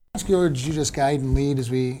Lord, you just guide and lead as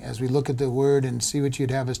we look at the Word and see what you'd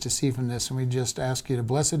have us to see from this. And we just ask you to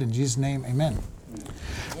bless it in Jesus' name. Amen.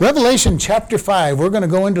 Revelation chapter 5. We're going to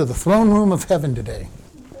go into the throne room of heaven today.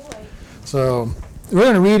 So we're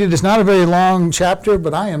going to read it. It's not a very long chapter,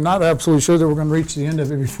 but I am not absolutely sure that we're going to reach the end of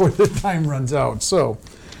it before the time runs out. So,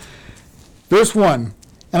 verse 1.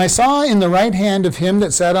 And I saw in the right hand of him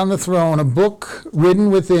that sat on the throne a book written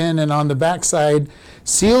within and on the backside,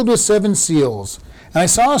 sealed with 7 seals. And I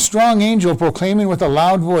saw a strong angel proclaiming with a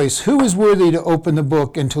loud voice, Who is worthy to open the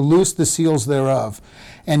book and to loose the seals thereof?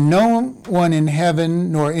 And no one in heaven,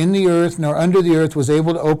 nor in the earth, nor under the earth was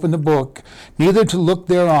able to open the book, neither to look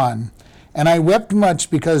thereon. And I wept much,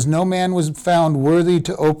 because no man was found worthy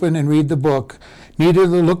to open and read the book, neither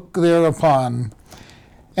to look thereupon.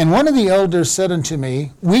 And one of the elders said unto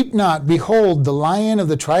me, Weep not, behold, the Lion of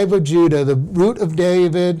the tribe of Judah, the Root of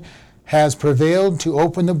David, has prevailed to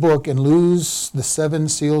open the book and loose the 7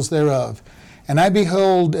 seals thereof. And I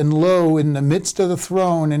beheld, and lo, in the midst of the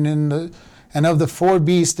throne and of the 4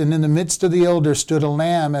 beasts, and in the midst of the elders stood a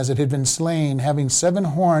lamb as it had been slain, having 7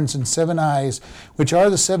 horns and 7 eyes, which are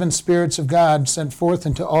the 7 spirits of God sent forth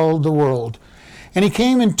into all the world. And he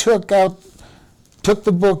came and took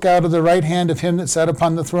the book out of the right hand of him that sat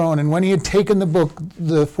upon the throne. And when he had taken the book,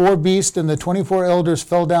 the 4 beasts and the 24 elders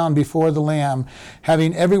fell down before the Lamb,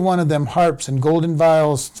 having every one of them harps and golden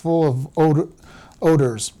vials full of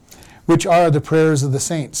odors, which are the prayers of the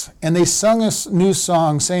saints. And they sung a new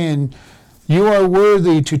song, saying, You are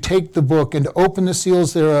worthy to take the book and to open the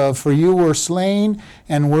seals thereof, for you were slain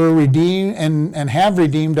and were redeemed and have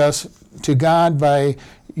redeemed us to God by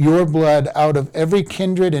your blood out of every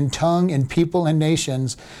kindred and tongue and people and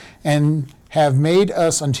nations, and have made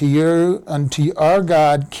us unto our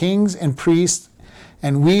God kings and priests,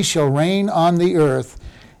 and we shall reign on the earth.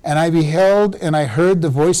 And I beheld and I heard the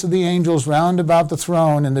voice of the angels round about the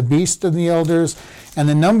throne, and the beasts and the elders, and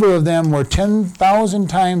the number of them were 10,000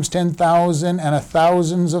 times 10,000, and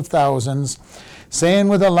 1,000s of thousands, saying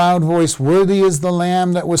with a loud voice, Worthy is the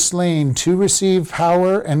Lamb that was slain to receive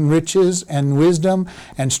power and riches and wisdom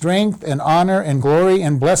and strength and honor and glory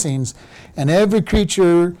and blessings. And every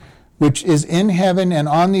creature which is in heaven and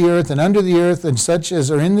on the earth and under the earth, and such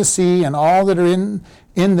as are in the sea, and all that are in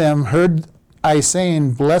them, heard I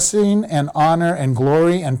saying, Blessing and honor and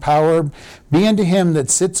glory and power be unto him that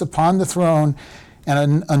sits upon the throne,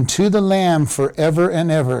 and unto the Lamb forever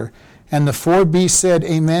and ever. And the 4 beasts said,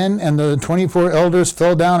 Amen, and the 24 elders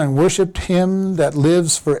fell down and worshipped him that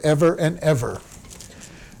lives forever and ever.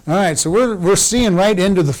 All right, so we're seeing right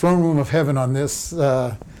into the throne room of heaven on this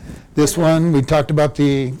one. We talked about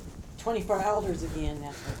the 24 elders again.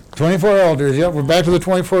 24 elders, yep, we're back to the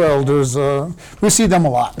 24 elders. We see them a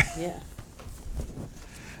lot. Yeah.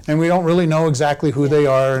 And we don't really know exactly who they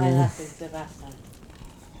are.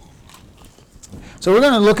 So we're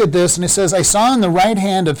going to look at this, and it says, I saw in the right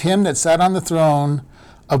hand of him that sat on the throne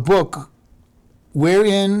a book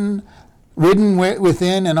written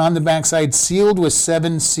within and on the backside, sealed with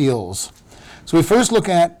 7 seals. So we first look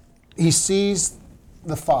at, he sees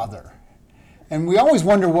the Father. And we always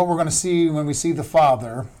wonder what we're going to see when we see the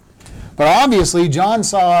Father. But obviously, John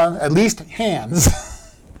saw at least hands.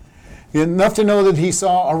 Enough to know that he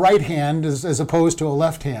saw a right hand as opposed to a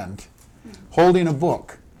left hand, holding a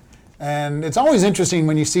book. And it's always interesting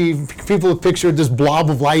when you see people have pictured this blob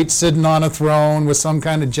of light sitting on a throne with some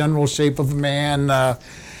kind of general shape of a man.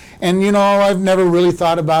 And, I've never really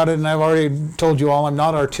thought about it, and I've already told you all I'm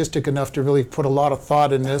not artistic enough to really put a lot of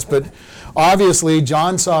thought in this. But obviously,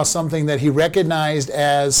 John saw something that he recognized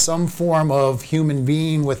as some form of human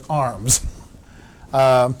being with arms.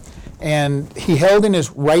 And he held in his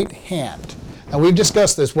right hand. Now, we've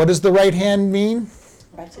discussed this. What does the right hand mean?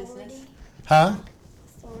 Righteousness. Huh?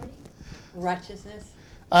 Righteousness.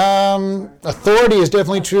 Authority is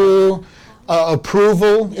definitely true.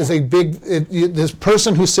 Approval is a big... this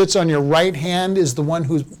person who sits on your right hand is the one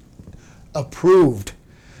who's approved.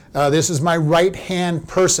 This is my right-hand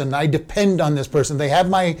person. I depend on this person. They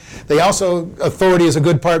also... Authority is a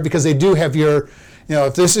good part because they do have your...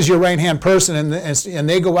 if this is your right-hand person and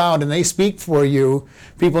they go out and they speak for you,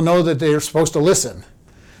 people know that they're supposed to listen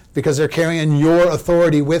because they're carrying your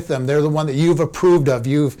authority with them. They're the one that you've approved of.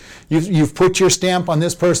 You've put your stamp on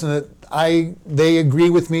this person that they agree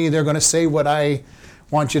with me. They're going to say what I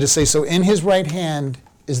want you to say. So in his right hand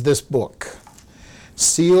is this book,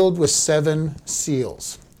 sealed with 7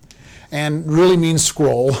 seals, and really means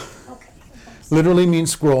scroll. Okay. Literally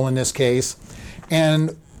means scroll in this case.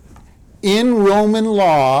 And in Roman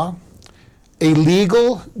law, a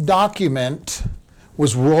legal document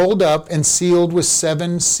was rolled up and sealed with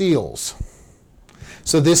 7 seals.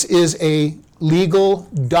 So this is a legal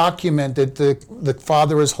document that the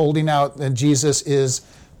Father is holding out and Jesus is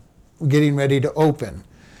getting ready to open.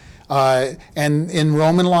 And in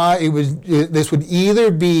Roman law, this would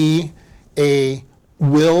either be a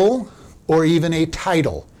will or even a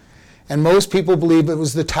title. And most people believe it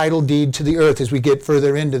was the title deed to the earth as we get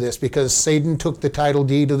further into this, because Satan took the title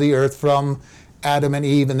deed of the earth from Adam and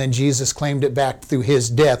Eve, and then Jesus claimed it back through his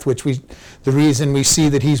death, the reason we see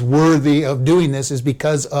that he's worthy of doing this is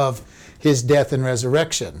because of his death and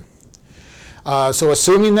resurrection. So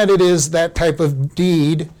assuming that it is that type of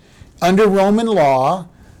deed, under Roman law,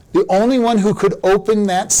 the only one who could open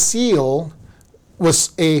that seal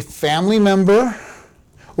was a family member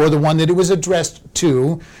or the one that it was addressed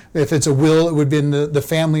to. If it's a will, it would be the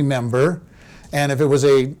family member. And if it was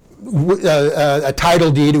a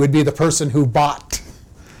title deed, it would be the person who bought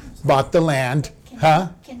the land.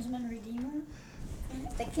 Kinsman redeemer?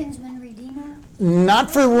 The kinsman redeemer?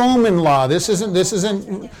 Not for Roman law. This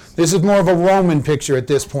is more of a Roman picture at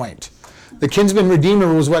this point. The kinsman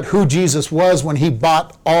redeemer was who Jesus was when he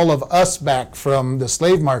bought all of us back from the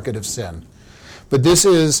slave market of sin. But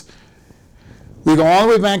we go all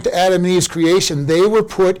the way back to Adam and Eve's creation. They were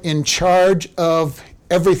put in charge of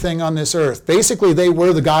everything on this earth. Basically, they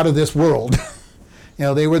were the God of this world.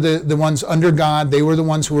 They were the ones under God. They were the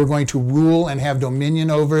ones who were going to rule and have dominion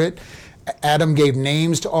over it. Adam gave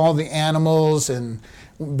names to all the animals, and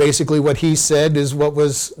basically what he said is what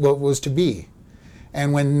was to be.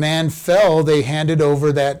 And when man fell, they handed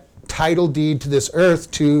over that title deed to this earth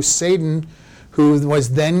to Satan, who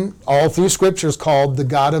was then, all through scriptures, called the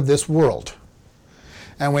God of this world.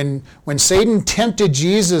 And when Satan tempted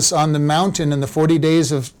Jesus on the mountain in the 40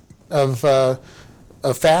 days of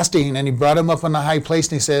fasting, and he brought him up on the high place,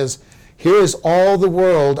 and he says, "Here is all the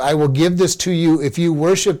world. I will give this to you if you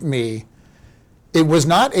worship me." It was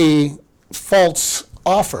not a false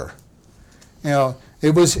offer.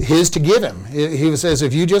 It was his to give him. He says,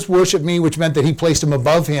 if you just worship me, which meant that he placed him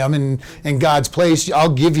above him in God's place, I'll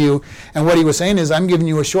give you. And what he was saying is, I'm giving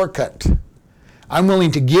you a shortcut. I'm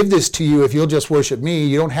willing to give this to you if you'll just worship me.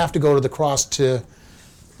 You don't have to go to the cross to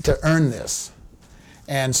earn this.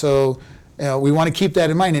 And so we want to keep that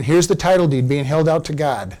in mind. And here's the title deed being held out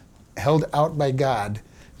by God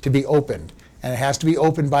to be opened. And it has to be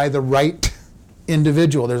opened by the right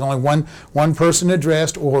individual. There's only one person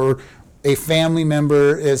addressed, or a family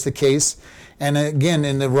member is the case. And again,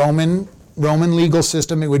 in the Roman legal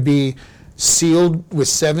system, it would be sealed with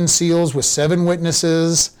 7 seals with 7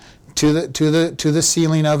 witnesses to the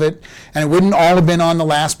sealing of it. And it wouldn't all have been on the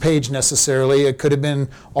last page necessarily. It could have been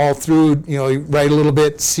all through, write a little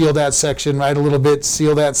bit, seal that section, write a little bit,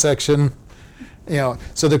 seal that section.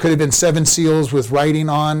 So there could have been 7 seals with writing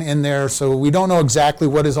on in there. So we don't know exactly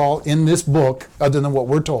what is all in this book other than what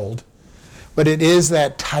we're told. But it is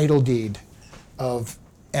that title deed and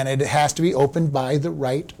it has to be opened by the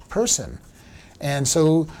right person. And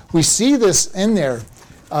so we see this in there,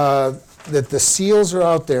 that the seals are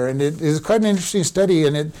out there, and it is quite an interesting study,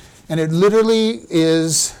 and it literally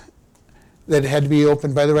is that it had to be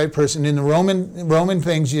opened by the right person. In the Roman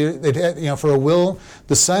things, for a will,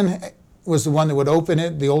 the son was the one that would open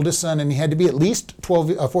it, the oldest son, and he had to be at least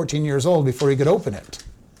 14 years old before he could open it.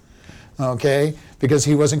 Okay, because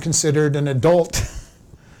he wasn't considered an adult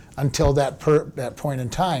until that point in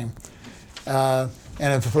time.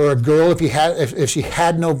 And for a girl, if she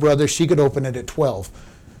had no brother, she could open it at 12.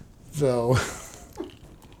 So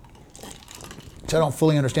I don't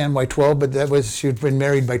fully understand why 12, but she'd been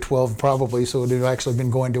married by 12 probably, so it had actually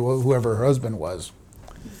been going to whoever her husband was.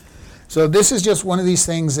 So this is just one of these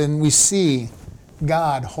things, and we see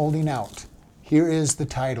God holding out. Here is the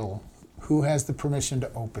title. Who has the permission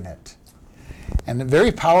to open it? And a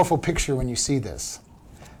very powerful picture when you see this.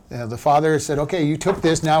 The Father said, okay, you took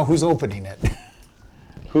this, now who's opening it?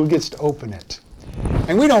 Who gets to open it?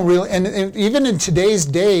 And we don't really, and even in today's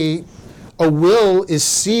day, a will is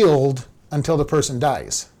sealed until the person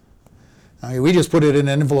dies. I mean, we just put it in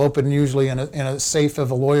an envelope and usually in a safe of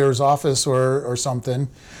a lawyer's office or something.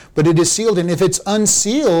 But it is sealed, and if it's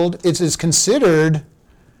unsealed, it is considered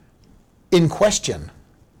in question.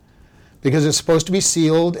 Because it's supposed to be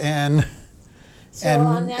sealed and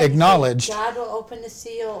on that, acknowledged. God will open the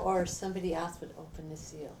seal, or somebody else would open the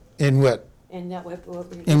seal. In what? And that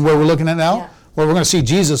In where we're looking at now? Yeah. Well, we're going to see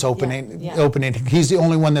Jesus opening. He's the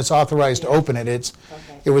only one that's authorized to open it.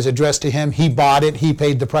 It was addressed to him. He bought it. He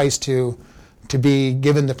paid the price to be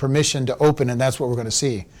given the permission to open, and that's what we're going to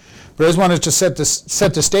see. But I just wanted to set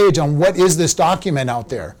the stage on what is this document out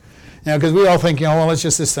there. Because we all think, well, it's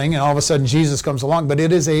just this thing, and all of a sudden Jesus comes along. But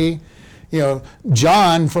it is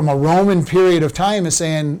John from a Roman period of time is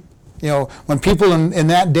saying, when people in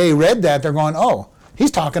that day read that, they're going, oh,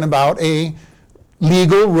 he's talking about a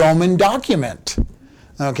legal Roman document.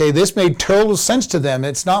 Okay, this made total sense to them.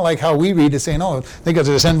 It's not like how we read it saying, oh, think of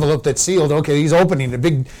this envelope that's sealed. Okay, he's opening a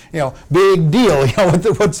big deal.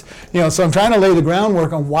 So I'm trying to lay the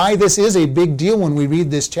groundwork on why this is a big deal when we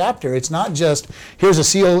read this chapter. It's not just, here's a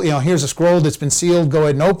seal, here's a scroll that's been sealed, go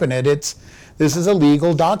ahead and open it. This is a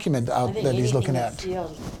legal document that he's looking at.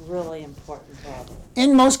 Sealed is really important problem.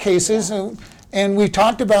 In most cases, and we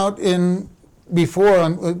talked about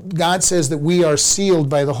before, God says that we are sealed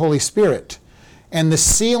by the Holy Spirit. And the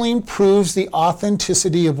sealing proves the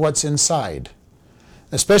authenticity of what's inside.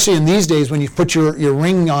 Especially in these days when you put your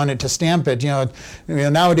ring on it to stamp it.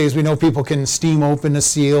 Nowadays we know people can steam open a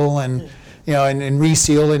seal and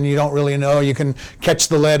reseal, and you don't really know. You can catch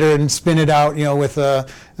the letter and spin it out, with a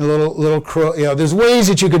little crow. There's ways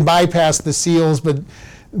that you can bypass the seals, but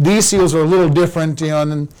these seals are a little different.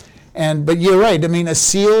 But you're right. I mean, a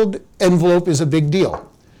sealed envelope is a big deal.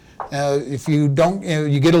 If you don't,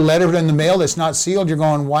 you get a letter in the mail that's not sealed, you're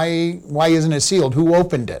going, why isn't it sealed? Who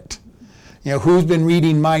opened it? Who's been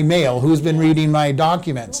reading my mail? Who's been reading my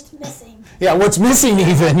documents? What's missing? Yeah, what's missing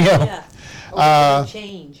even?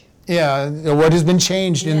 Change. Yeah, what has been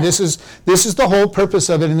changed, and this is the whole purpose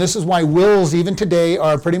of it, and this is why wills even today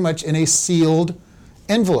are pretty much in a sealed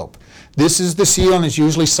envelope. This is the seal, and it's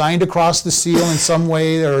usually signed across the seal in some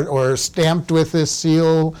way, or stamped with this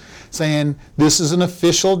seal, saying this is an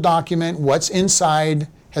official document. What's inside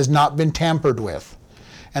has not been tampered with.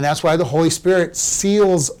 And that's why the Holy Spirit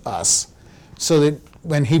seals us, so that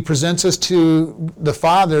when he presents us to the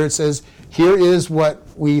Father, it says, here is what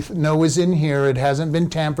we know is in here. It hasn't been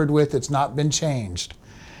tampered with. It's not been changed.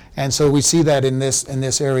 And so we see that in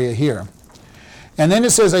this area here. And then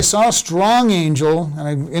it says, I saw a strong angel,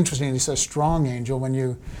 and interestingly, it says strong angel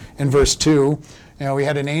in verse 2. We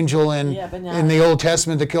had an angel in the Old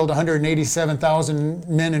Testament that killed 187,000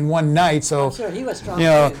 men in one night. So, I'm sure he was strong.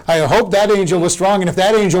 I hope that angel was strong. And if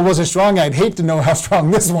that angel wasn't strong, I'd hate to know how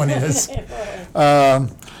strong this one is.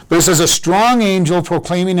 But it says, a strong angel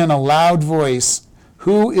proclaiming in a loud voice,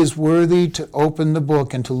 who is worthy to open the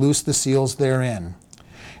book and to loose the seals therein?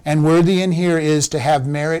 And worthy in here is to have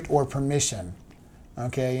merit or permission.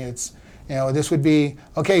 Okay, it's. This would be,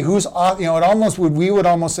 okay, we would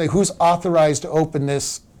almost say, who's authorized to open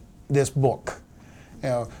this book?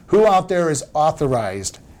 Who out there is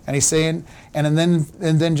authorized? And he's saying, and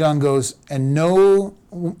then John goes, and no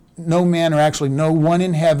man, or actually no one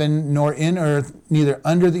in heaven, nor in earth, neither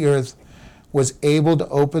under the earth, was able to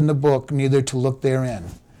open the book, neither to look therein.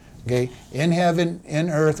 Okay, in heaven, in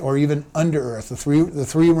earth, or even under earth, the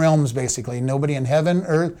three realms basically. Nobody in heaven,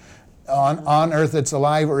 earth, on earth that's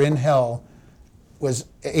alive, or in hell was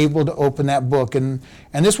able to open that book. And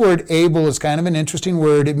this word able is kind of an interesting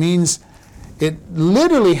word. It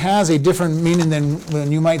literally has a different meaning than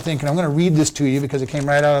when you might think, and I'm going to read this to you because it came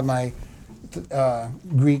right out of my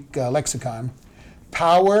Greek lexicon.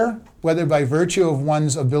 Power, whether by virtue of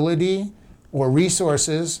one's ability or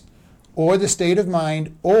resources, or the state of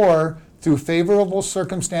mind, or through favorable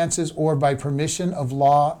circumstances, or by permission of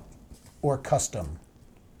law or custom.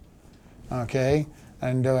 Okay,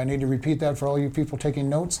 and I need to repeat that for all you people taking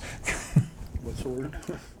notes. What's the word?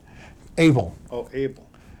 Able. Oh, able.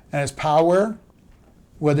 And it's power,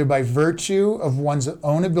 whether by virtue of one's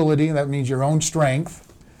own ability, that means your own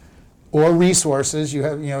strength, or resources,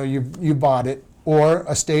 you bought it, or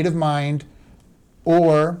a state of mind,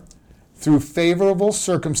 or through favorable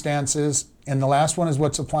circumstances, and the last one is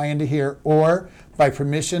what's applying to here, or by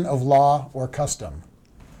permission of law or custom.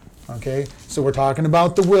 Okay, so we're talking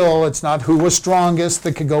about the will. It's not who was strongest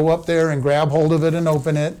that could go up there and grab hold of it and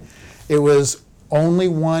open it. It was only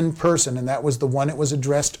one person, and that was the one it was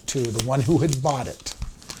addressed to, the one who had bought it.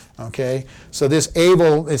 Okay, so this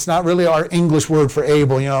able, it's not really our English word for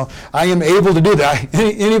able. I am able to do that.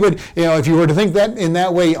 Anybody, if you were to think that in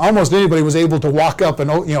that way, almost anybody was able to walk up and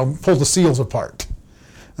pull the seals apart.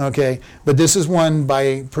 Okay, but this is one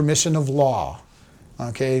by permission of law.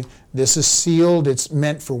 Okay, this is sealed. It's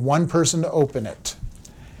meant for one person to open it,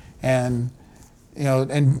 and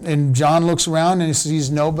and John looks around and he sees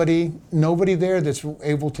nobody there that's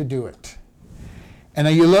able to do it. And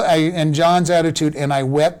and John's attitude, and I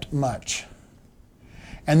wept much.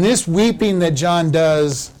 And this weeping that John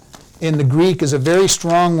does in the Greek is a very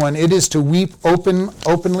strong one. It is to weep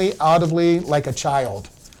openly, audibly, like a child.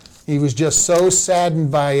 He was just so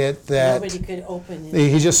saddened by it that nobody could open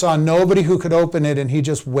it. He just saw nobody who could open it, and he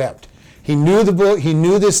just wept. He knew the book. He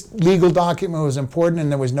knew this legal document was important,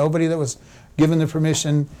 and there was nobody that was given the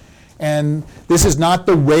permission. And this is not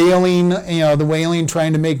the wailing, the wailing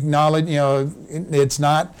trying to make knowledge, it's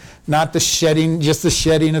not the shedding, just the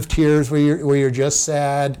shedding of tears where you're just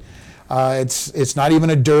sad. It's not even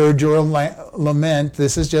a dirge or a lament.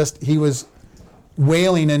 This is just, he was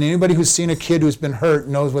wailing, and anybody who's seen a kid who's been hurt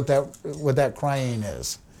knows what that crying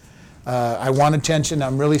is. I want attention,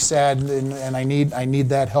 I'm really sad, and I need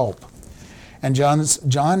that help. And John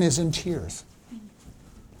is in tears.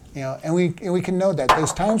 And we can know that.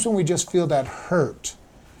 There's times when we just feel that hurt,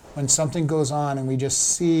 when something goes on and we just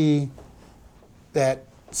see that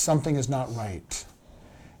something is not right.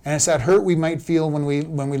 And it's that hurt we might feel when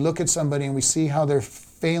we look at somebody and we see how they're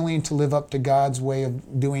failing to live up to God's way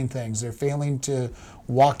of doing things. They're failing to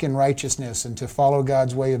walk in righteousness and to follow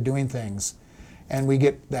God's way of doing things. And we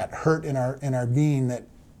get that hurt in our being that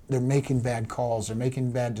they're making bad calls, they're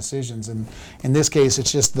making bad decisions. And in this case,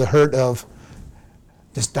 it's just the hurt of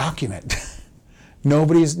this document.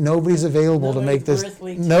 Nobody's available to make this.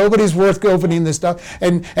 Nobody's worth opening this stuff.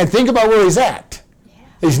 And think about where he's at. Yeah.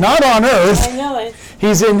 He's not on earth. I know it.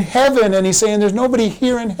 He's in heaven, and he's saying there's nobody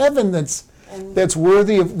here in heaven that's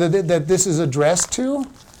worthy of that this is addressed to.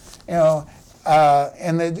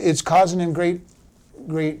 And it's causing him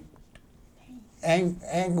great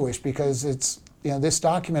anguish, because it's this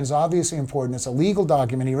document is obviously important. It's a legal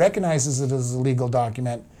document. He recognizes it as a legal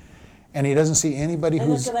document. And he doesn't see anybody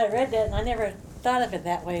who's... I read that, and I never thought of it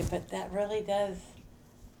that way, but that really does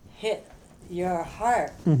hit your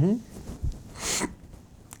heart. Mm-hmm.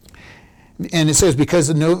 And it says,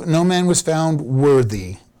 because no man was found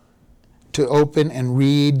worthy to open and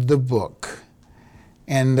read the book.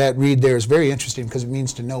 And that read there is very interesting, because it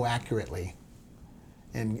means to know accurately.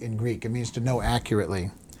 In Greek, it means to know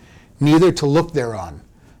accurately. Neither to look thereon.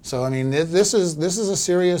 So, this is a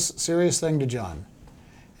serious thing to John.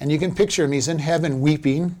 And you can picture him, he's in heaven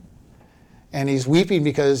weeping. And he's weeping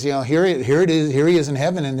because, here he is in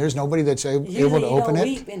heaven, and there's nobody that's able to open it.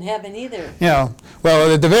 You don't weep in heaven either.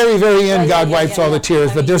 Well, at the very, very end, God wipes all the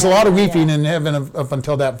tears, but there's a lot of weeping in heaven up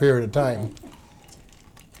until that period of time.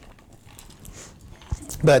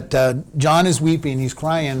 But John is weeping, he's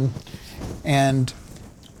crying, and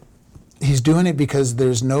he's doing it because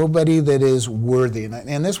there's nobody that is worthy.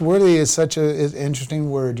 And this worthy is such an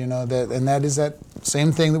interesting word, that is that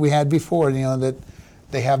same thing that we had before, that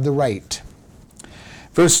they have the right.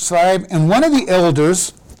 Verse 5, and one of the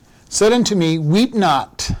elders said unto me, weep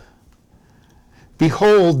not.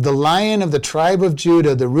 Behold, the Lion of the tribe of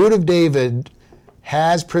Judah, the Root of David,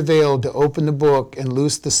 has prevailed to open the book and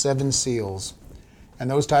loose the 7 seals.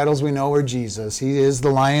 And those titles we know are Jesus. He is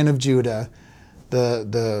the Lion of Judah,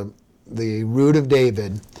 the Root of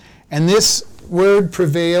David. And this word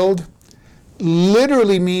prevailed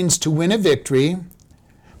literally means to win a victory,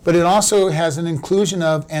 but it also has an inclusion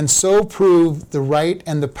of, and so prove the right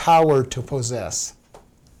and the power to possess.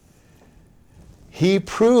 He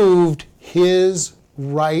proved his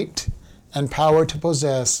right and power to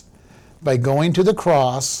possess by going to the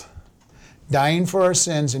cross, dying for our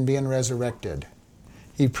sins, and being resurrected.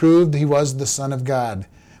 He proved he was the Son of God,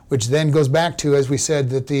 which then goes back to, as we said,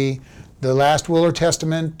 that the last will or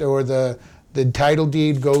testament or the title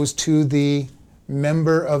deed goes to the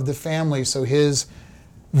member of the family. So his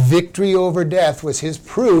victory over death was his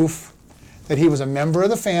proof that he was a member of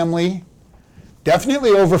the family,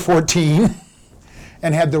 definitely over 14,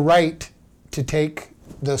 and had the right to take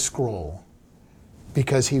the scroll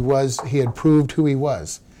because he had proved who he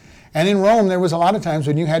was. And in Rome, there was a lot of times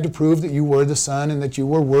when you had to prove that you were the son and that you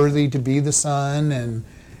were worthy to be the son.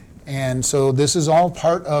 And so this is all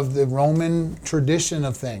part of the Roman tradition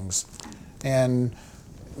of things and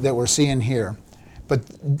that we're seeing here. But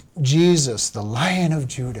Jesus, the Lion of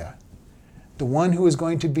Judah, the one who is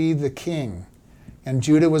going to be the king, and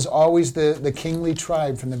Judah was always the kingly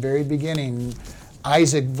tribe from the very beginning.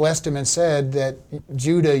 Isaac blessed him and said that,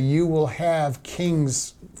 Judah, you will have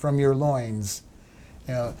kings from your loins.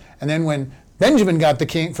 And then when Benjamin got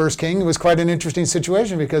the first king, it was quite an interesting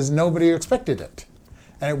situation because nobody expected it.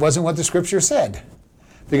 And it wasn't what the scripture said.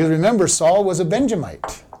 Because remember, Saul was a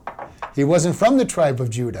Benjamite. He wasn't from the tribe of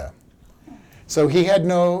Judah. So he had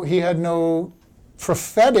no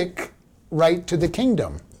prophetic right to the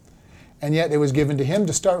kingdom. And yet it was given to him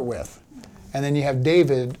to start with. And then you have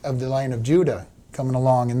David of the line of Judah coming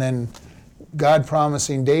along. And then God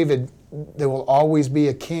promising David, there will always be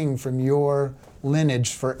a king from your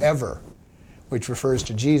lineage forever, which refers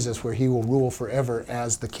to Jesus, where he will rule forever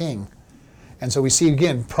as the king. And so we see,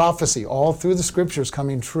 again, prophecy all through the scriptures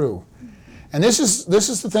coming true. And this is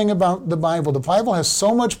the thing about the Bible. The Bible has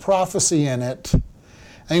so much prophecy in it.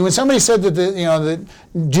 I mean, when somebody said that that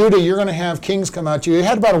Judah, you're going to have kings come out to you, it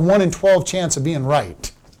had about a 1 in 12 chance of being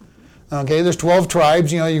right. Okay, there's 12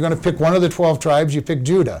 tribes. You're going to pick one of the 12 tribes. You pick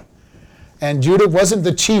Judah. And Judah wasn't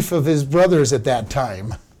the chief of his brothers at that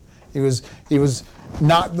time. He was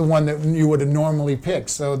not the one that you would have normally picked.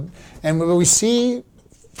 So, and we see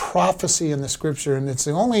prophecy in the scripture, and it's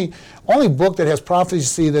the only book that has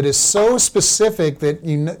prophecy that is so specific that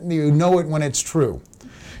you know it when it's true.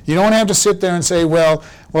 You don't have to sit there and say, well,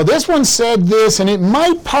 this one said this, and it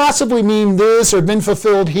might possibly mean this or been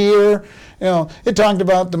fulfilled here. It talked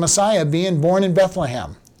about the Messiah being born in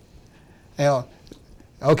Bethlehem.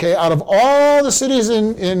 Okay, out of all the cities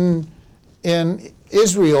in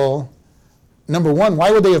Israel, number one,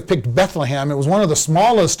 why would they have picked Bethlehem? It was one of the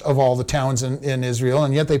smallest of all the towns in Israel,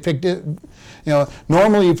 and yet they picked it.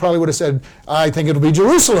 Normally you probably would have said, I think it'll be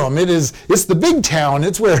Jerusalem. It's the big town.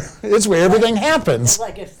 It's where everything happens. It's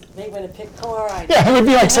like if they would have picked chloride. Yeah, it would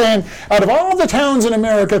be like saying, out of all the towns in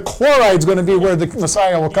America, chloride's going to be where the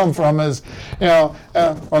Messiah will come from. Well,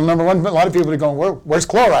 number one, a lot of people are going, where's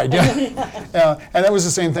chloride? And that was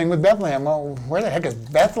the same thing with Bethlehem. Well, where the heck is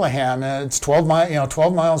Bethlehem? It's 12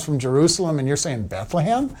 miles from Jerusalem, and you're saying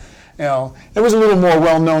Bethlehem? It was a little more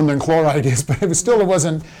well known than chloride is, but it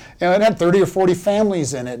wasn't. It had 30 or 40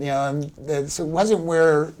 families in it. So it wasn't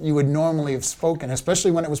where you would normally have spoken,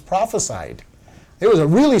 especially when it was prophesied. It was a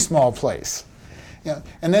really small place.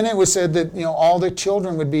 And then it was said that all the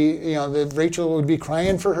children would be, that Rachel would be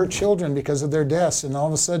crying for her children because of their deaths, and all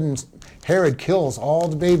of a sudden Herod kills all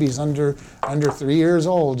the babies under 3 years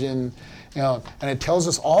old, and it tells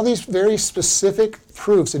us all these very specific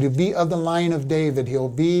proofs that he'll be of the line of David, he'll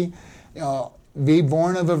be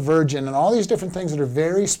born of a virgin, and all these different things that are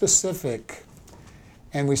very specific,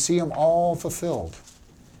 and we see them all fulfilled.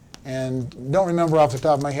 And don't remember off the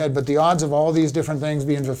top of my head, but the odds of all these different things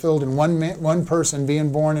being fulfilled in one person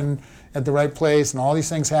being born at the right place and all these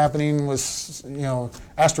things happening was,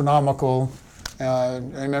 astronomical. I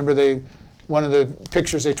remember one of the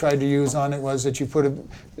pictures they tried to use on it was that you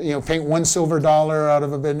paint one silver dollar out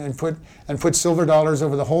of a bin and put silver dollars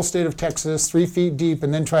over the whole state of Texas, 3 feet deep,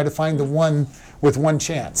 and then try to find the one with one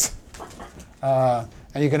chance. And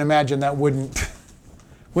you can imagine that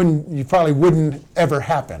you probably wouldn't ever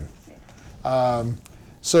happen.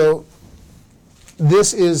 So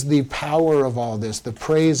this is the power of all this, the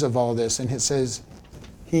praise of all this, and it says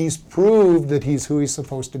he's proved that he's who he's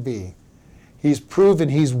supposed to be. He's proven,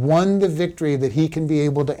 he's won the victory that he can be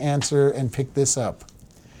able to answer and pick this up.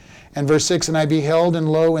 And verse 6, and I beheld,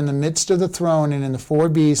 and lo, in the midst of the throne, and in the 4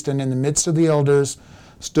 beasts, and in the midst of the elders,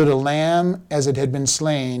 stood a lamb as it had been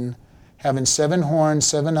slain, having 7 horns,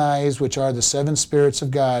 7 eyes, which are the 7 spirits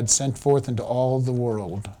of God, sent forth into all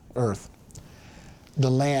the earth.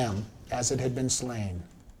 The lamb as it had been slain.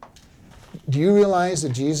 Do you realize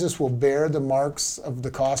that Jesus will bear the marks of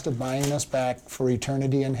the cost of buying us back for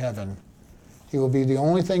eternity in heaven? He will be the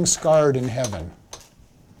only thing scarred in heaven.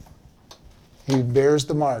 He bears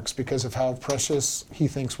the marks because of how precious he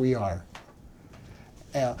thinks we are.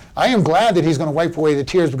 I am glad that he's going to wipe away the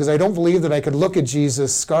tears, because I don't believe that I could look at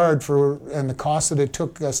Jesus scarred and the cost that it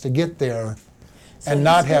took us to get there and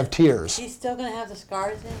not have tears. He's still going to have the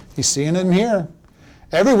scars in? He's seeing them here.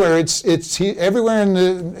 Everywhere, everywhere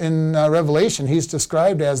in Revelation, he's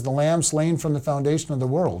described as the Lamb slain from the foundation of the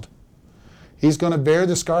world. He's going to bear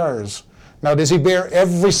the scars. Now, does he bear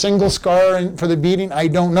every single scar for the beating? I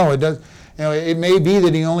don't know. It may be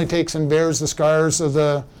that he only takes and bears the scars of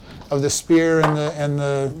the spear and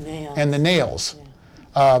the nails.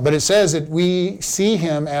 Yeah. But it says that we see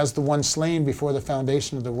him as the one slain before the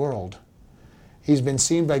foundation of the world. He's been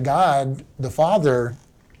seen by God, the Father,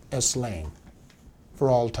 as slain for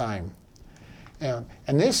all time. And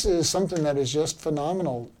this is something that is just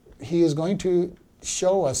phenomenal. He is going to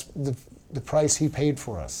show us the price he paid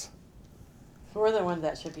for us. We're the ones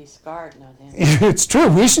that should be scarred, no Dan. It's true.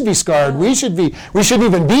 We should be scarred. We shouldn't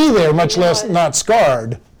even be there, much less not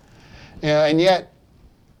scarred. And yet,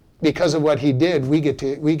 because of what he did, we get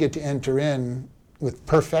to enter in with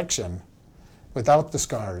perfection, without the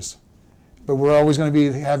scars. But we're always going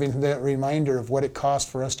to be having that reminder of what it cost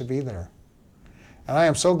for us to be there. And I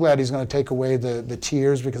am so glad he's going to take away the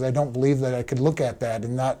tears, because I don't believe that I could look at that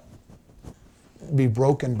and not be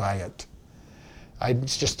broken by it.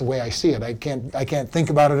 It's just the way I see it. I can't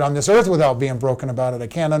think about it on this earth without being broken about it. I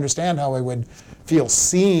can't understand how I would feel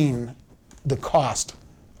seeing the cost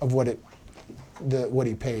of what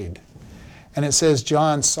he paid. And it says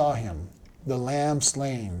John saw him, the Lamb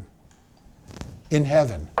slain, in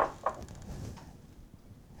heaven,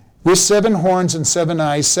 with 7 horns and 7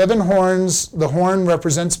 eyes. 7 horns, the horn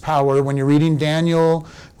represents power. When you're reading Daniel,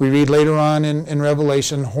 we read later on in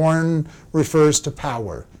Revelation, horn refers to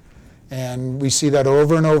power. And we see that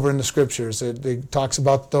over and over in the scriptures. It talks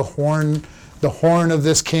about the horn of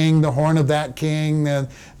this king, the horn of that king,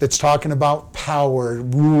 that's talking about power,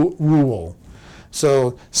 rule.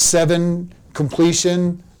 So 7,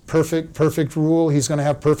 completion, perfect rule. He's going to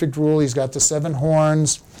have perfect rule. He's got the 7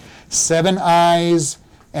 horns, 7 eyes,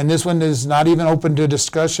 and this one is not even open to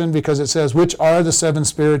discussion because it says, which are the 7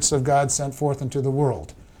 spirits of God sent forth into the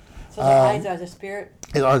world? So the eyes are the Spirit?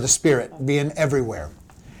 Are the Spirit, being everywhere.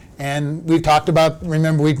 And we've talked about,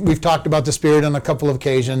 remember, we've talked about the Spirit on a couple of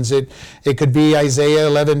occasions. It could be Isaiah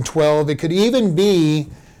 11:12. It could even be,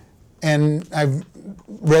 and I've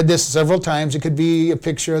read this several times, it could be a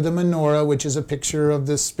picture of the menorah, which is a picture of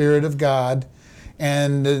the Spirit of God.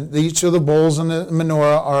 And each of the bowls in the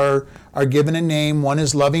menorah are given a name. One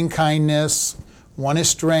is loving kindness, one is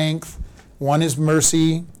strength, one is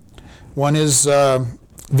mercy, one is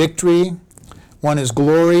victory, one is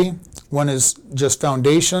glory, one is just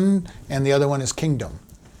foundation, and the other one is kingdom,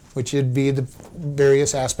 which would be the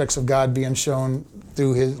various aspects of God being shown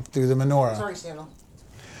through the menorah. Sorry, Sandal.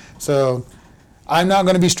 So I'm not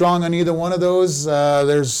going to be strong on either one of those.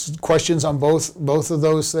 There's questions on both of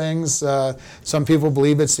those things. Some people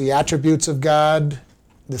believe it's the attributes of God,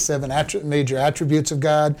 the 7 major attributes of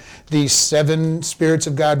God. These 7 spirits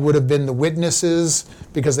of God would have been the witnesses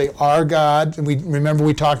because they are God. And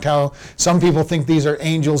we talked how some people think these are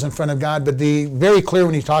angels in front of God, but very clear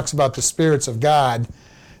when he talks about the spirits of God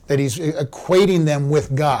that he's equating them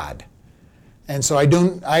with God. And so I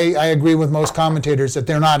agree with most commentators that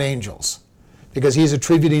they're not angels, because he's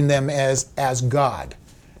attributing them as God.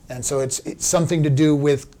 And so it's something to do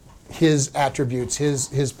with his attributes,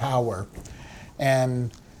 his power.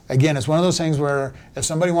 And again, it's one of those things where if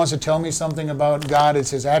somebody wants to tell me something about God, it's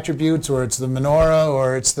his attributes, or it's the menorah,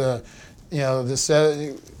 or it's Isaiah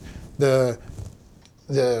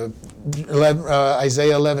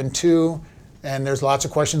 11:2. And there's lots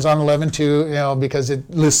of questions on 11:2, because it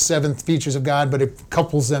lists 7 features of God, but it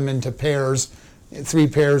couples them into pairs, 3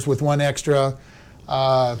 pairs with 1 extra.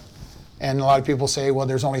 And a lot of people say, well,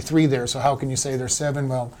 there's only 3 there, so how can you say there's 7?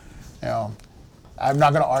 Well, I'm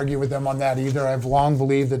not going to argue with them on that either. I've long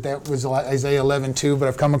believed that was Isaiah 11:2, but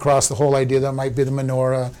I've come across the whole idea that might be the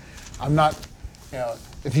menorah. I'm not,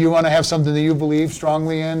 if you want to have something that you believe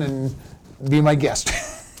strongly in, and be my guest.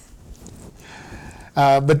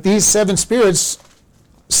 But these 7 spirits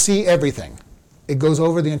see everything. It goes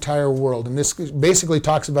over the entire world. And this basically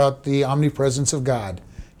talks about the omnipresence of God.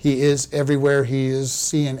 He is everywhere. He is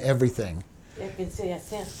seeing everything. It can say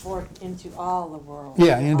sent forth into all the world.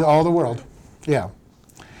 Yeah, into all the world. Yeah.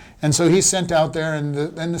 And so he's sent out there, and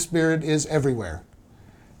the Spirit is everywhere.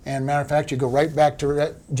 And matter of fact, you go right back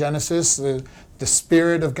to Genesis, the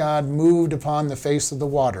Spirit of God moved upon the face of the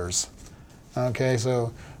waters. Okay,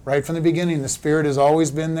 so right from the beginning, the Spirit has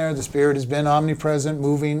always been there. The Spirit has been omnipresent,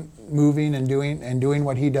 moving and doing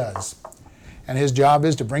what he does. And his job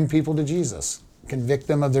is to bring people to Jesus, convict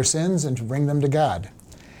them of their sins, and to bring them to God.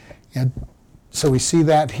 And so we see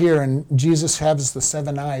that here, and Jesus has the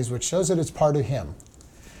 7 eyes, which shows that it's part of him.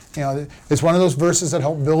 It's one of those verses that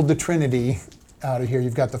help build the Trinity out of here.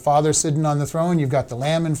 You've got the Father sitting on the throne, you've got the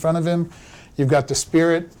Lamb in front of him, you've got the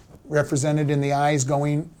Spirit represented in the eyes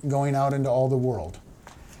going out into all the world.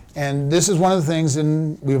 And this is one of the things,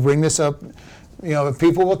 and we bring this up,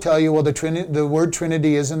 people will tell you, well, the word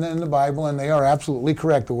Trinity isn't in the Bible, and they are absolutely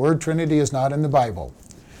correct. The word Trinity is not in the Bible.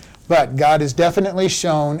 But God is definitely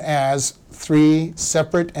shown as 3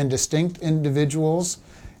 separate and distinct individuals,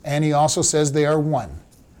 and he also says they are one.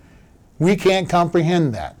 We can't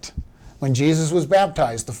comprehend that. When Jesus was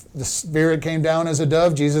baptized, the Spirit came down as a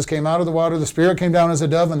dove, Jesus came out of the water, the Spirit came down as a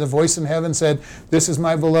dove, and the voice in heaven said, "This is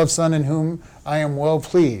my beloved Son in whom I am well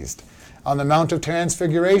pleased." On the Mount of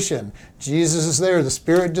Transfiguration, Jesus is there, the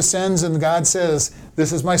Spirit descends, and God says,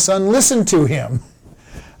 "This is my Son, listen to him."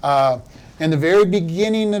 In the very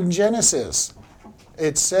beginning of Genesis,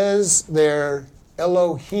 it says there,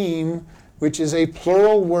 Elohim, which is a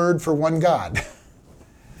plural word for one God.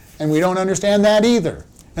 And we don't understand that either.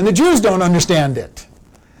 And the Jews don't understand it.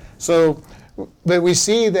 So, but we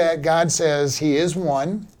see that God says he is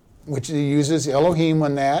one, which he uses Elohim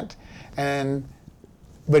on that.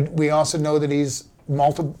 But we also know that he's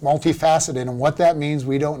multifaceted. And what that means,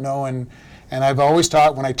 we don't know. And I've always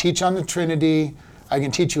taught, when I teach on the Trinity, I can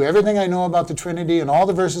teach you everything I know about the Trinity and all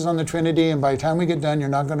the verses on the Trinity. And by the time we get done, you're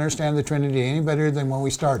not going to understand the Trinity any better than when we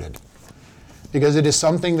started. Because it is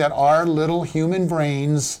something that our little human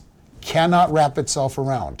brains cannot wrap itself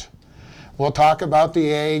around. We'll talk about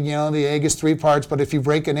the egg. The egg is 3 parts, but if you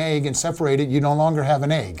break an egg and separate it, you no longer have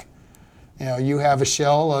an egg. You have a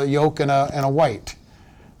shell, a yolk, and a white.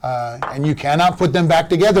 And you cannot put them back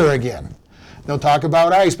together again. They'll talk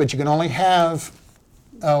about ice, but you can only have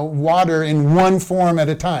water in one form at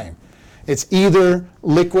a time. It's either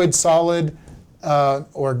liquid, solid,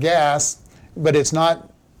 or gas, but it's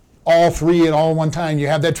not all three at all one time. You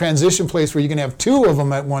have that transition place where you can have two of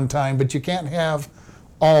them at one time, but you can't have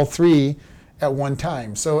all three at one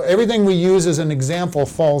time. So everything we use as an example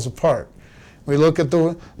falls apart. We look at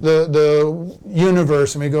the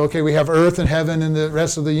universe and we go, okay, we have earth and heaven and the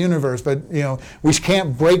rest of the universe, but we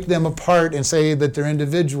can't break them apart and say that they're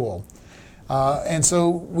individual. And so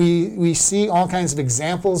we see all kinds of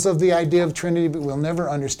examples of the idea of Trinity, but we'll never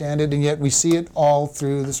understand it, and yet we see it all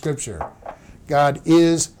through the Scripture. God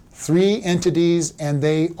is three entities, and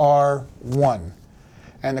they are one.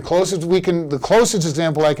 And the closest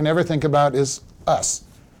example I can ever think about is us,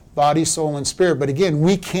 body, soul, and spirit. But again,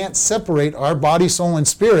 we can't separate our body, soul, and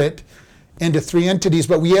spirit into three entities,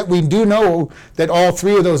 but yet we do know that all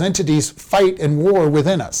three of those entities fight and war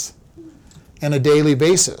within us on a daily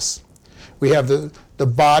basis. We have the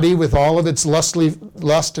body with all of its lust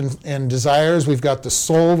and desires. We've got the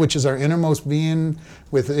soul, which is our innermost being,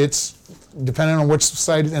 with its, depending on which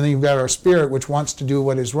side, and then you've got our spirit, which wants to do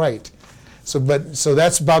what is right. So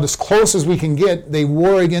that's about as close as we can get. They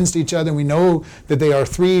war against each other. We know that they are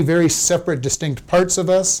three very separate, distinct parts of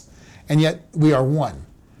us, and yet we are one.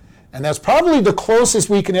 And that's probably the closest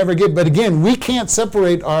we can ever get. But again, we can't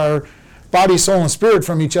separate our body, soul, and spirit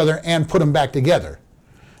from each other and put them back together.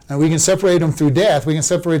 And we can separate them through death. We can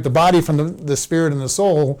separate the body from the spirit and the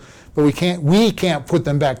soul, but we can't put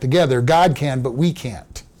them back together. God can, but we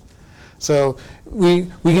can't. So we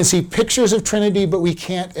can see pictures of Trinity, but we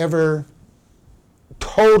can't ever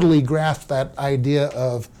totally grasp that idea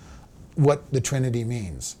of what the Trinity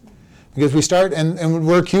means. Because we start, and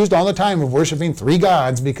we're accused all the time of worshiping three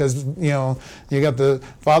gods because, you got the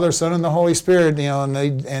Father, Son, and the Holy Spirit,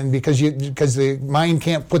 and because the mind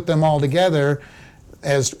can't put them all together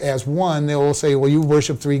as one, they will say, well, you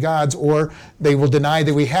worship three gods, or they will deny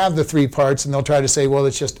that we have the three parts, and they'll try to say, well,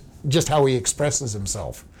 it's just how he expresses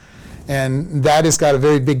himself. And that has got a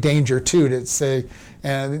very big danger, too, to say,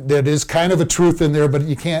 and there is kind of a truth in there, but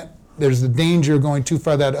you can't, there's the danger of going too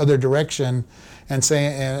far that other direction and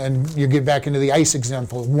saying, and you get back into the ice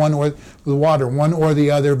example, one or the water, one or the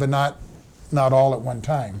other, but not all at one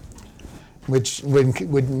time. In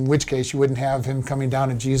which case you wouldn't have him coming down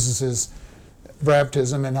at Jesus'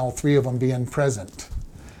 baptism and all three of them being present.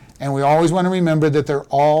 And we always want to remember that they're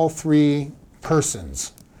all three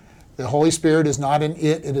persons. The Holy Spirit is not an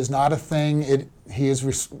it is not a thing. He is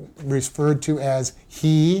referred to as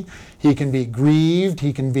he. He can be grieved.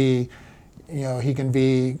 He can be,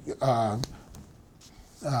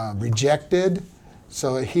 rejected.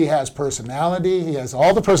 So he has personality. He has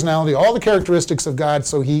all the personality, all the characteristics of God,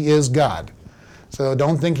 so he is God. So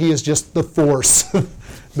don't think he is just the force,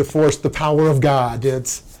 the power of God.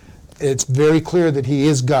 It's very clear that he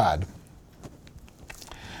is God.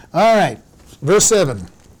 All right, verse 7.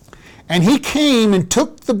 And he came and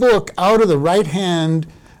took the book out of the right hand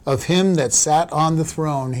of him that sat on the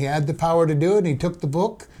throne. He had the power to do it, and he took the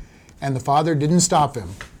book, and the Father didn't stop him.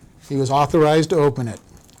 He was authorized to open it.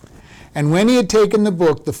 And when he had taken the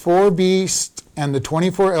book, the 4 beasts and the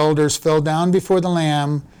 24 elders fell down before the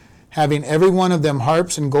Lamb, having every one of them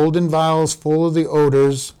harps and golden vials full of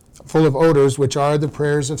odors, which are the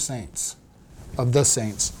prayers of the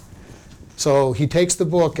saints. So he takes the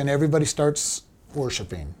book, and everybody starts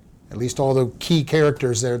worshiping. At least all the key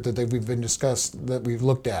characters there that we've been discussed, that we've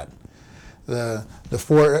looked at. The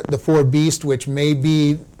four beasts, which may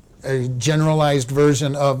be a generalized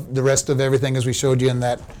version of the rest of everything, as we showed you in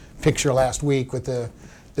that picture last week with the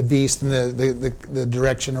beast and the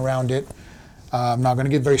direction around it. I'm not going to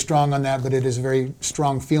get very strong on that, but it is a very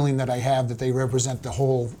strong feeling that I have that they represent the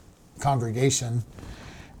whole congregation.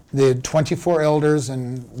 The 24 elders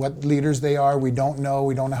and what leaders they are, we don't know.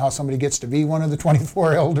 We don't know how somebody gets to be one of the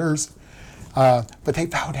 24 elders. But they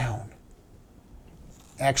bow down.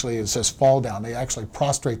 Actually, it says fall down. They actually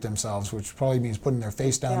prostrate themselves, which probably means putting their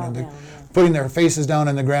face down, putting their faces down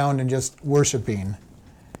in the ground and just worshiping.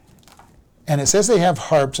 And it says they have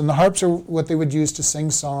harps, and the harps are what they would use to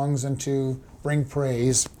sing songs and to bring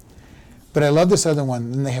praise. But I love this other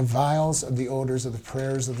one. And they have vials of the odors of the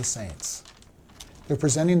prayers of the saints. They're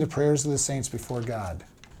presenting the prayers of the saints before God.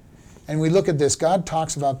 And we look at this. God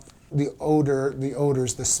talks about the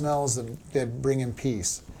odors, the smells that bring him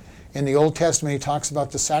peace. In the Old Testament, he talks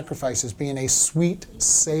about the sacrifices being a sweet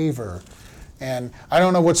savor. And I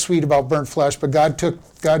don't know what's sweet about burnt flesh, but God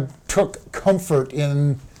took comfort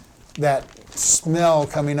in that smell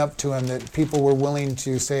coming up to him, that people were willing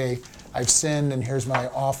to say, I've sinned and here's my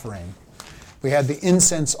offering. We had the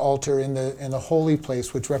incense altar in the holy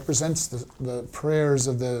place, which represents the prayers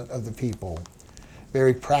of the people.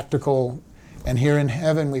 Very practical. And here in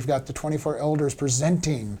heaven, we've got the 24 elders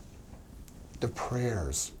presenting the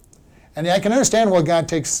prayers. And I can understand why God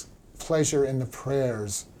takes pleasure in the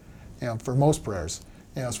prayers, for most prayers,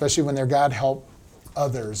 especially when they're God help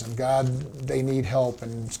others and God, they need help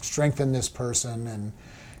and strengthen this person.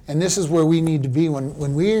 And this is where we need to be.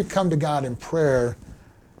 When we come to God in prayer,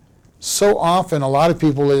 so often a lot of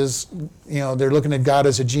people is, they're looking at God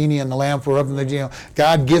as a genie in the lamp or up in the,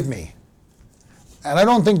 God give me. And I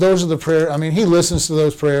don't think those are the prayers. I mean, he listens to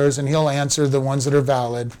those prayers and he'll answer the ones that are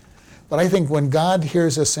valid. But I think when God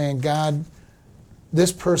hears us saying, God,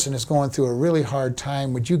 this person is going through a really hard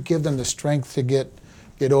time, would you give them the strength to get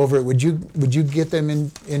over it? Would you get them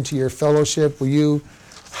into your fellowship? Will you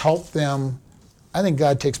help them? I think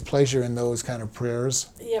God takes pleasure in those kind of prayers.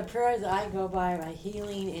 Yeah, prayers I go by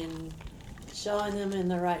healing and showing them in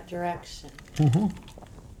the right direction. Mm-hmm.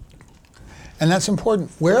 And that's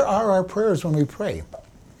important. Where are our prayers when we pray?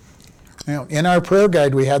 In our prayer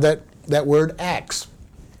guide, we have that word acts.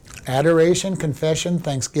 Adoration, confession,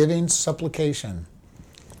 thanksgiving, supplication.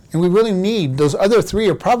 And we really need, those other three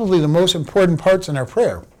are probably the most important parts in our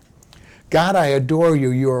prayer. God, I adore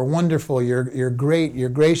you. You are wonderful. You're great. You're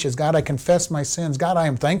gracious. God, I confess my sins. God, I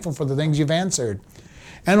am thankful for the things you've answered.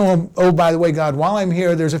 And oh, by the way, God, while I'm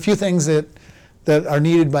here, there's a few things that are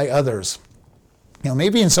needed by others.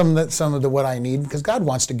 Maybe in some of the what I need, because God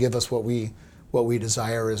wants to give us what we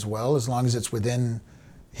desire as well, as long as it's within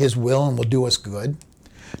his will and will do us good.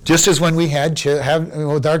 Just as when we have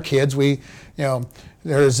with our kids,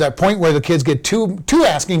 there's that point where the kids get too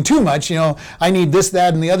asking too much. I need this,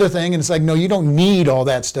 that, and the other thing, and it's like, no, you don't need all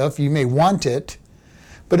that stuff. You may want it,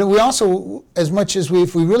 but we also, as much as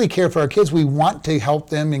if we really care for our kids, we want to help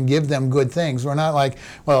them and give them good things. We're not like,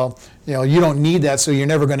 well, you don't need that, so you're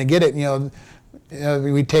never going to get it.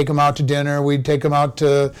 We'd take them out to dinner, we'd take them out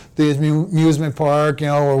to the amusement park,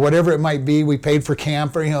 or whatever it might be. We paid for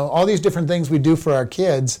camp, or, all these different things we do for our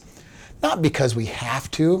kids, not because we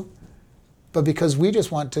have to, but because we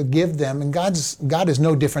just want to give them, and God is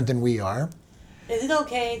no different than we are. Is it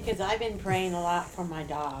okay, because I've been praying a lot for my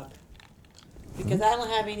dog, because I don't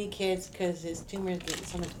have any kids because his tumor is getting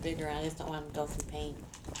so much bigger, I just don't want him to go through pain,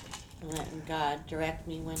 and letting God direct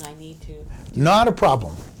me when I need to. Not a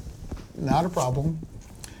problem. Not a problem.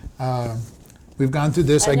 We've gone through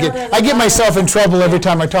this. I get myself in trouble every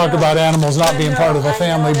time I talk about animals not being part of a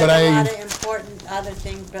family, but a lot of important other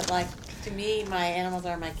things, but like to me, my animals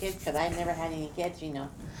are my kids because I've never had any kids,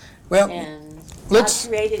 Well, and I've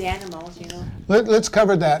created animals, Let's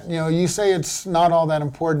cover that. You say it's not all that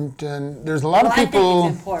important, and there's a lot of people. I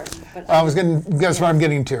think it's important, but that's what I'm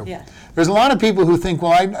getting to. Yeah. There's a lot of people who think,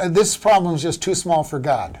 well, this problem is just too small for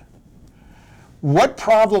God. What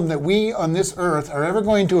problem that we on this earth are ever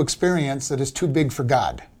going to experience that is too big for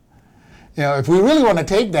God? If we really want to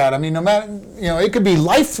take that, no matter, it could be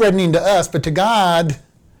life-threatening to us, but to God,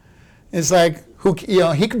 it's like,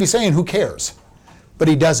 he could be saying, who cares? But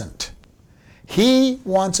he doesn't. He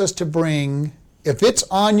wants us to bring, if it's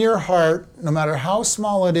on your heart, no matter how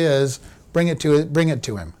small it is, bring it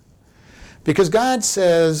to him. Because God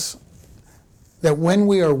says that when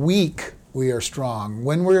we are weak, we are strong.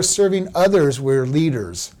 When we're serving others, we're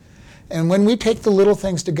leaders. And when we take the little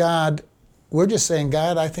things to God, we're just saying,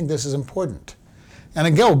 God, I think this is important. And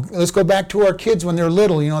again, let's go back to our kids when they're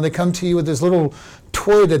little. They come to you with this little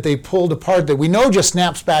toy that they pulled apart that we know just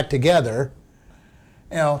snaps back together.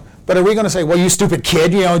 But are we going to say, well, you stupid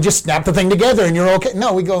kid, just snap the thing together and you're okay?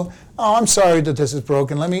 No, we go, oh, I'm sorry that this is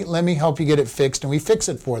broken. Let me help you get it fixed, and we fix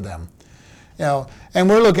it for them. And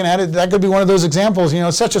we're looking at it, that could be one of those examples,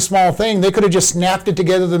 it's such a small thing, they could have just snapped it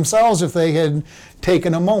together themselves if they had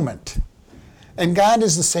taken a moment. And God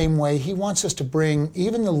is the same way. He wants us to bring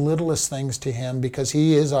even the littlest things to him because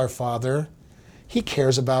he is our Father. He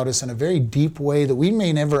cares about us in a very deep way that we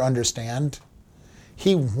may never understand.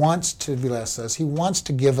 He wants to bless us. He wants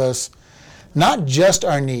to give us not just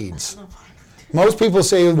our needs. Most people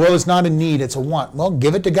say, well, it's not a need, it's a want. Well,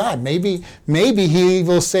 give it to God. Maybe he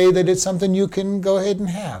will say that it's something you can go ahead and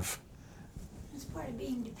have. It's part of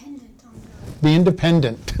being dependent on God. Being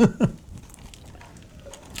dependent.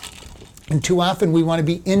 And too often we want to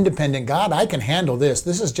be independent. God, I can handle this.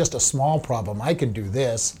 This is just a small problem. I can do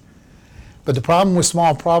this. But the problem with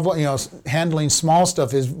small problem, handling small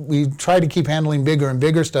stuff is we try to keep handling bigger and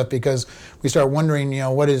bigger stuff because we start wondering,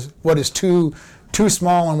 what is too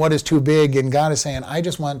small and what is too big, and God is saying, I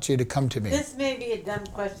just want you to come to me. This may be a dumb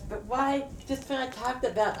question, but why, just when I talked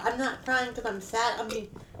about, I'm not crying because I'm sad, I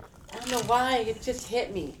don't know why, it just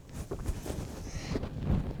hit me.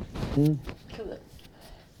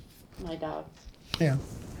 my dog. Yeah.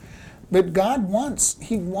 But God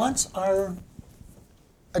he wants our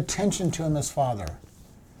attention to him as Father.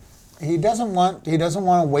 He doesn't want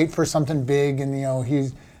to wait for something big, and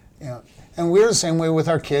and we're the same way with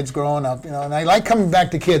our kids growing up, and I like coming back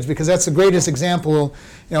to kids because that's the greatest example.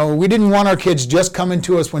 We didn't want our kids just coming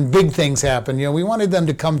to us when big things happen. We wanted them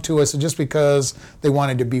to come to us just because they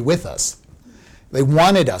wanted to be with us. They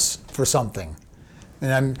wanted us for something.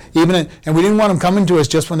 And we didn't want them coming to us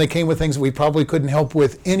just when they came with things that we probably couldn't help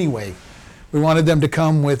with anyway. We wanted them to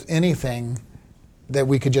come with anything that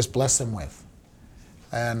we could just bless them with.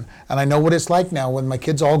 And I know what it's like now when my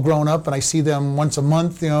kids all grown up and I see them once a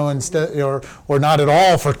month, instead or not at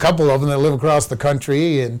all for a couple of them that live across the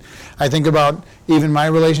country. And I think about even my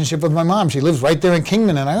relationship with my mom. She lives right there in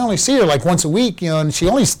Kingman, and I only see her like once a week, and she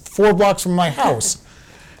only's 4 blocks from my house.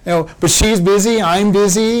 But she's busy, I'm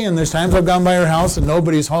busy, and there's times I've gone by her house and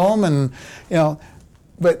nobody's home, and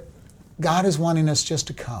but God is wanting us just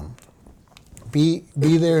to come, be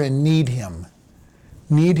there and need Him.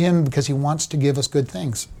 Need Him because He wants to give us good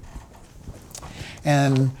things.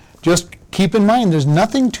 And just keep in mind, there's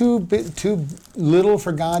nothing too little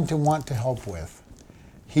for God to want to help with.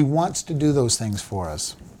 He wants to do those things for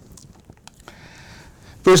us.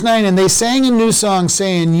 Verse 9, and they sang a new song,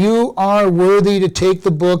 saying, you are worthy to take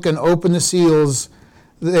the book and open the seals.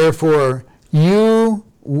 Therefore, you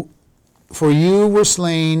were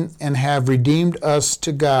slain and have redeemed us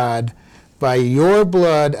to God by your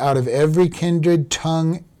blood out of every kindred,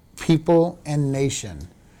 tongue, people, and nation.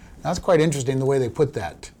 That's quite interesting the way they put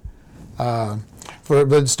that. But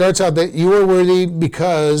it starts out that you are worthy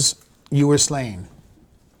because you were slain.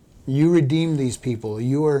 You redeemed these people.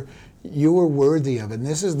 You were worthy of it. And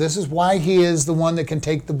this is why He is the one that can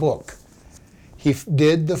take the book. He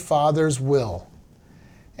did the Father's will.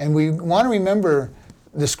 And we want to remember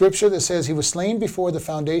the scripture that says He was slain before the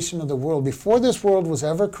foundation of the world. Before this world was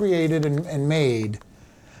ever created and made,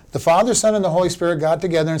 the Father, Son, and the Holy Spirit got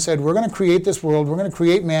together and said, we're going to create this world. We're going to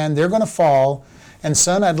create man. They're going to fall. And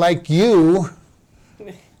Son, I'd like you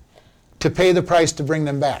to pay the price to bring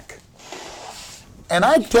them back. And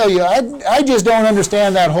I tell you, I just don't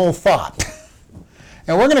understand that whole thought.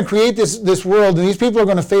 And we're going to create this world, and these people are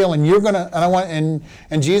going to fail, and you're going to,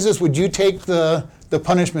 and Jesus, would you take the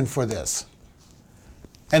punishment for this?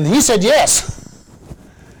 And He said yes.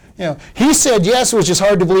 He said yes, which is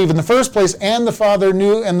hard to believe in the first place, and the Father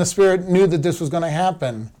knew and the Spirit knew that this was going to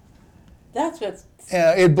happen. That's what's...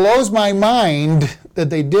 It blows my mind that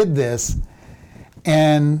they did this,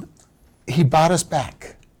 and He bought us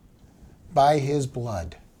back by His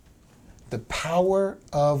blood. The power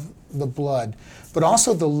of the blood, but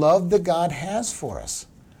also the love that God has for us.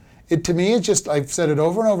 To me, it's just, I've said it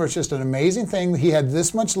over and over, it's just an amazing thing. He had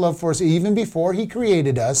this much love for us even before He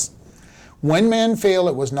created us. When man failed,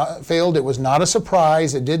 it was not a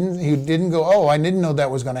surprise. He didn't go, oh, I didn't know that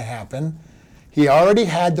was going to happen. He already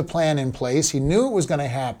had the plan in place. He knew it was going to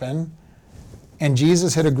happen, and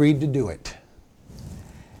Jesus had agreed to do it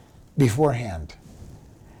beforehand.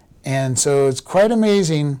 And so it's quite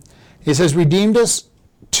amazing. He says, redeemed us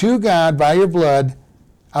to God by your blood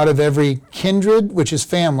out of every kindred, which is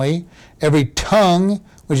family, every tongue,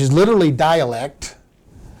 which is literally dialect,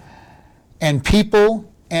 and people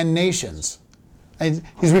and nations. And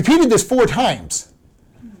He's repeated this 4 times.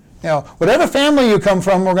 Whatever family you come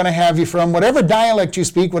from, we're going to have you from, whatever dialect you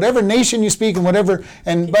speak, whatever nation you speak,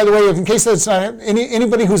 and by the way, in case that's not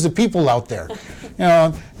anybody who's the people out there.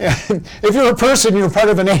 If you're a person, you're part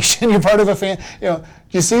of a nation, you're part of a family.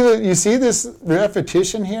 You see this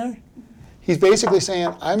repetition here? He's basically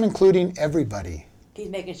saying, I'm including everybody. He's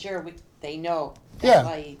making sure they know. Yeah.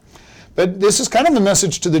 Why But this is kind of a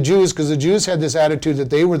message to the Jews, because the Jews had this attitude that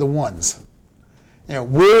they were the ones.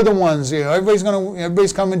 We're the ones.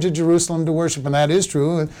 Everybody's coming to Jerusalem to worship, and that is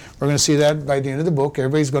true. We're going to see that by the end of the book.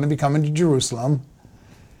 Everybody's going to be coming to Jerusalem.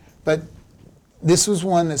 But this was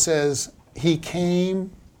one that says He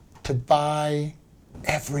came to buy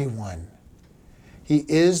everyone. He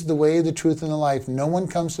is the way, the truth, and the life. No one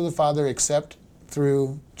comes to the Father except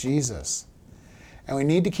through Jesus. And we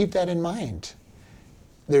need to keep that in mind.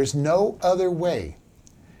 There's no other way.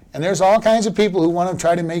 And there's all kinds of people who want to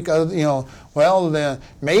try to make,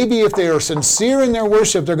 maybe if they are sincere in their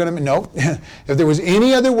worship, they're going to, no. If there was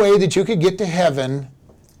any other way that you could get to heaven,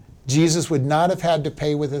 Jesus would not have had to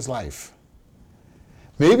pay with His life.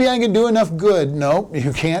 Maybe I can do enough good. No,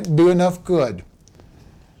 you can't do enough good.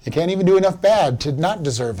 You can't even do enough bad to not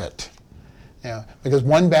deserve it. Because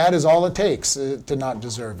one bad is all it takes to not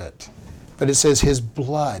deserve it. But it says His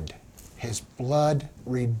blood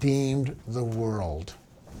redeemed the world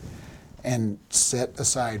and set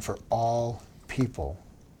aside for all people.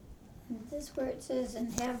 this where it says,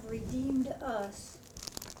 and have redeemed us,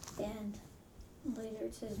 and later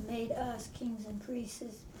it says, made us kings and priests,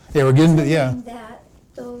 is Yeah, we're getting to, saying that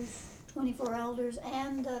those 24 elders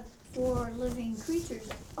and the 4 living creatures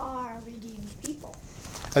are redeemed people.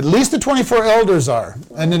 At least the 24 elders are.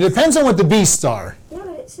 And it depends on what the beasts are. Yeah,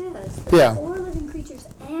 but it says, Yeah. the 4 living creatures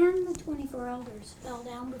and the 24 elders fell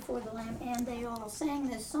down before the Lamb, and they all sang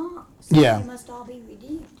this song. So Yeah. they must all be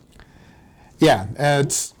redeemed. Yeah,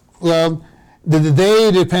 it's, well, the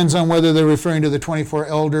they depends on whether they're referring to the 24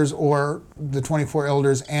 elders or the 24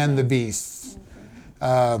 elders and the beasts.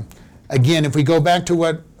 Again, if we go back to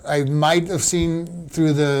what I might have seen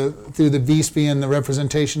through the beast being the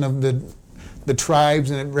representation of the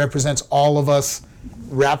tribes, and it represents all of us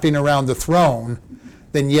wrapping around the throne,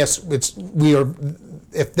 then yes, we are.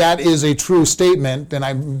 If that is a true statement, and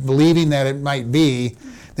I'm believing that it might be,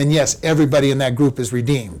 then yes, everybody in that group is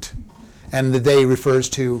redeemed, and the they refers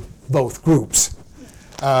to both groups.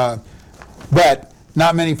 But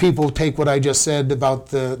not many people take what I just said about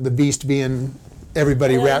the beast being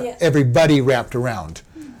everybody wrapped around.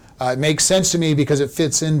 It makes sense to me because it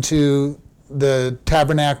fits into the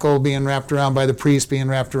tabernacle being wrapped around by the priest, being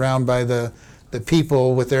wrapped around by the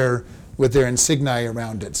people with their insignia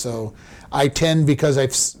around it. So I tend, because I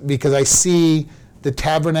see the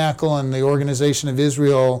tabernacle and the organization of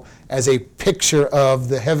Israel as a picture of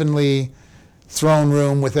the heavenly throne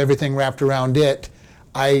room with everything wrapped around it,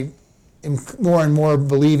 I am more and more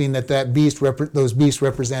believing that those beasts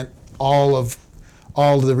represent all of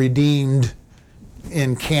the redeemed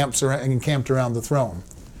encamped around the throne.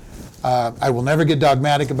 I will never get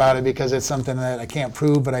dogmatic about it because it's something that I can't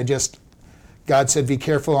prove, but God said, be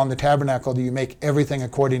careful on the tabernacle that you make everything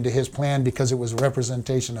according to his plan, because it was a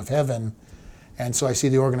representation of heaven. And so I see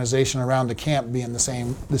the organization around the camp being the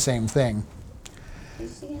same thing. Do you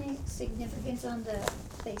see any significance on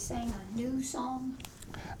they sang a new song?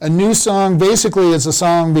 A new song, basically it's a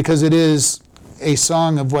song because it is a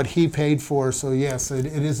song of what he paid for. So yes, it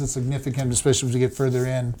is a significant, especially as we get further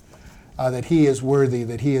in, that he is worthy,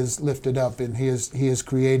 that he is lifted up, and he has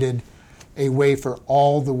created a way for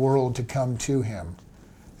all the world to come to him.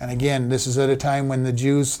 And again, this is at a time when the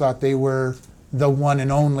Jews thought they were the one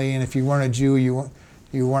and only, and if you weren't a Jew,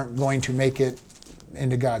 you weren't going to make it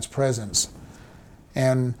into God's presence.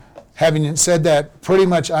 And having said that, pretty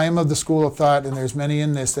much I am of the school of thought, and there's many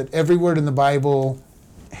in this, that every word in the Bible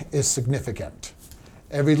is significant.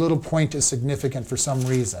 Every little point is significant for some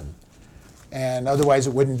reason, and otherwise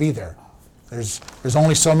it wouldn't be there. There's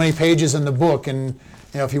only so many pages in the book, and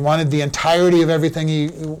if you wanted the entirety of everything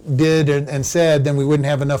he did and said, then we wouldn't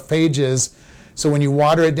have enough pages. So when you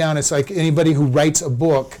water it down, it's like anybody who writes a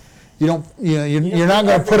book, you're not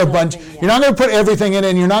going to put a bunch, you're not going to put everything in it,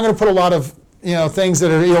 and you're not going to put a lot of things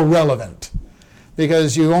that are irrelevant,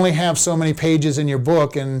 because you only have so many pages in your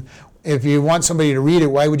book, and if you want somebody to read it,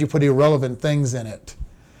 why would you put irrelevant things in it?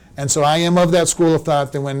 And so I am of that school of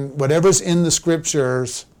thought that when whatever's in the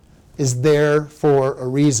scriptures is there for a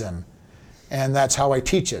reason. And that's how I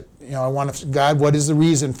teach it. I want to, God, what is the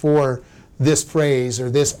reason for this phrase or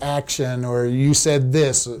this action, or you said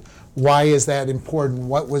this? Why is that important?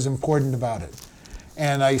 What was important about it?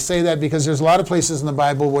 And I say that because there's a lot of places in the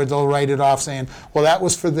Bible where they'll write it off saying, well, that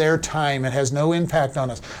was for their time. It has no impact on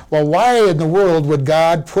us. Well, why in the world would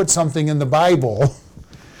God put something in the Bible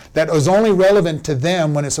that was only relevant to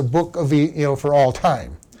them when it's a book of for all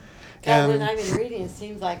time? God, when I've been reading, it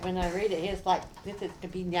seems like when I read it, it's like this is to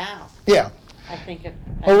be now. Yeah. I think of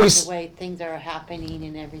Well, the way things are happening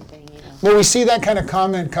and everything, Well, we see that kind of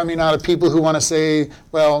comment coming out of people who want to say,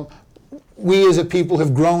 well, we as a people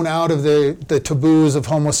have grown out of the taboos of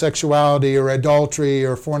homosexuality or adultery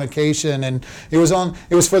or fornication, and it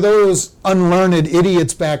was for those unlearned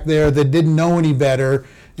idiots back there that didn't know any better.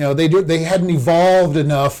 They hadn't evolved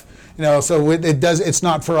enough. So it's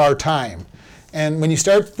not for our time. And when you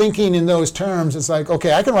start thinking in those terms, it's like,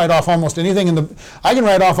 okay, I can write off almost anything in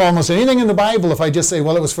the Bible if I just say,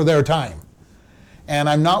 well, it was for their time. And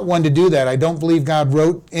I'm not one to do that. I don't believe God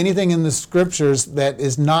wrote anything in the scriptures that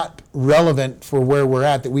is not relevant for where we're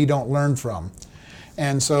at, that we don't learn from.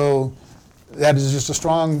 And so that is just a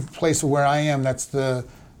strong place of where I am. That's the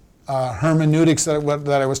hermeneutics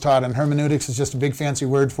that I was taught. And hermeneutics is just a big fancy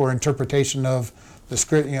word for interpretation of the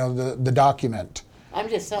script, the document. I'm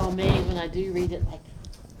just so amazed when I do read it, like,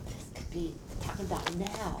 this could be talking about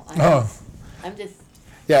now. I'm just...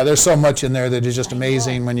 Yeah, there's so much in there that is just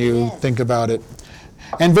amazing when you think about it.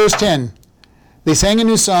 And verse 10, they sang a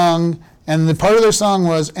new song, and the part of their song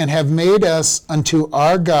was, and have made us unto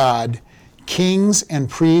our God kings and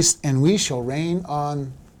priests, and we shall reign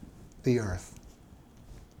on the earth.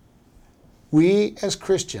 We as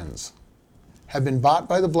Christians have been bought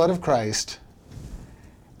by the blood of Christ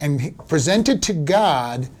and presented to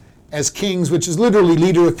God as kings, which is literally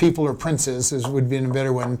leader of people or princes, would be a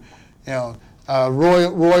better one.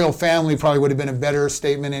 Royal family probably would have been a better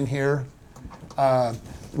statement in here,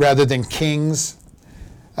 rather than kings,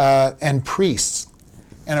 and priests.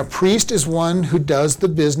 And a priest is one who does the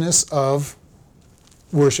business of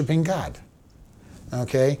worshiping God.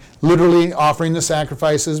 Okay, literally offering the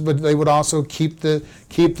sacrifices, but they would also keep the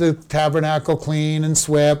tabernacle clean and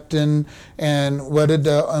swept and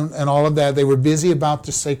all of that. They were busy about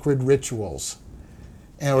the sacred rituals,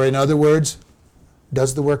 or in other words,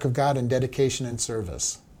 does the work of God in dedication and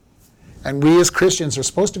service. And we as Christians are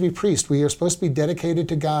supposed to be priests. We are supposed to be dedicated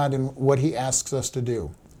to God and what He asks us to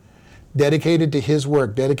do, dedicated to His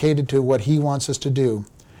work, dedicated to what He wants us to do.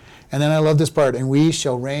 And then I love this part, and we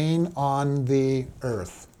shall reign on the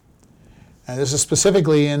earth. And this is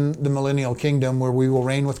specifically in the millennial kingdom where we will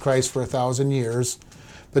reign with Christ for 1,000 years.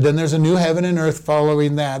 But then there's a new heaven and earth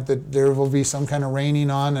following that there will be some kind of reigning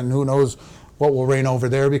on, and who knows what will reign over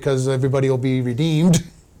there because everybody will be redeemed.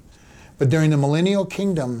 But during the millennial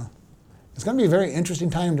kingdom, it's going to be a very interesting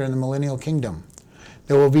time during the millennial kingdom.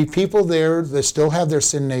 There will be people there that still have their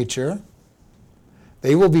sin nature.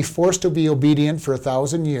 They will be forced to be obedient for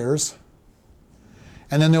 1,000 years.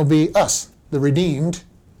 And then there'll be us, the redeemed,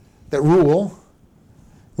 that rule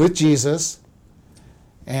with Jesus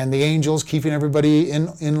and the angels keeping everybody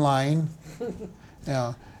in line.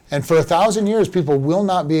 And for 1,000 years, people will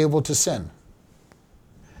not be able to sin.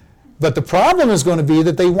 But the problem is going to be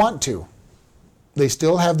that they want to. They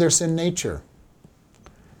still have their sin nature.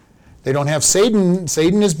 They don't have Satan.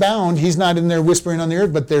 Satan is bound. He's not in there whispering on the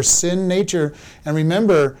earth, but their sin nature. And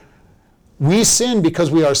remember, we sin because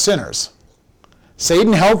we are sinners.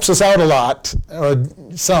 Satan helps us out a lot, or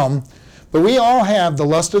some, but we all have the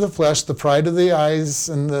lust of the flesh, the pride of the eyes,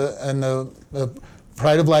 and the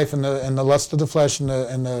pride of life, and the lust of the flesh,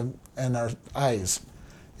 and our eyes.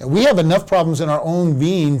 And we have enough problems in our own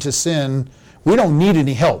being to sin. We don't need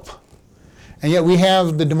any help. And yet we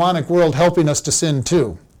have the demonic world helping us to sin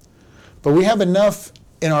too. But we have enough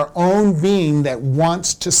in our own being that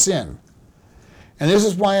wants to sin. And this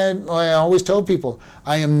is why I always tell people,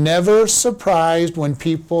 I am never surprised when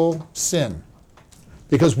people sin.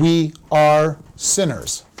 Because we are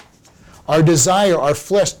sinners. Our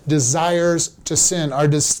flesh desires to sin.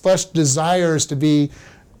 Our flesh desires to be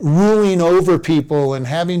ruling over people and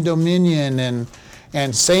having dominion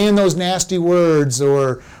and saying those nasty words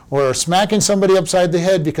or smacking somebody upside the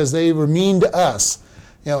head because they were mean to us.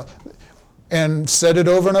 And said it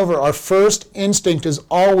over and over. Our first instinct is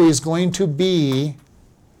always going to be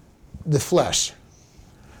the flesh.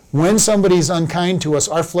 When somebody's unkind to us,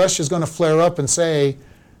 our flesh is going to flare up and say,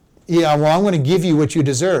 yeah, well, I'm going to give you what you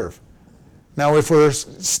deserve. Now, if we're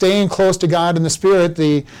staying close to God in the Spirit,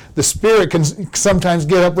 the Spirit can sometimes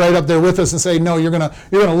get up right up there with us and say, no, you're going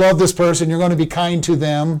to love this person, you're going to be kind to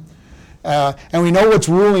them. And we know what's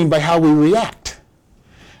ruling by how we react.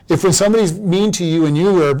 If when somebody's mean to you and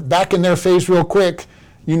you are back in their face real quick,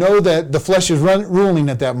 you know that the flesh is ruling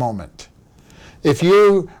at that moment. If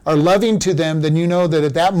you are loving to them, then you know that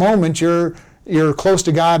at that moment you're close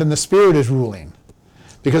to God and the Spirit is ruling.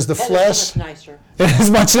 Because the flesh it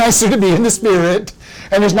is much nicer to be in the Spirit,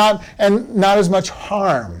 and there's not as much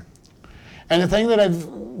harm. And the thing that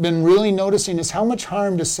I've been really noticing is how much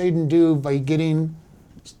harm does Satan do by getting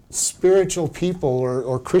spiritual people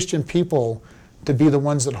or Christian people to be the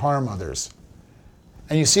ones that harm others.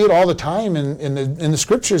 And you see it all the time in the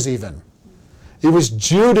scriptures even. It was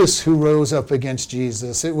Judas who rose up against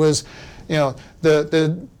Jesus. It was,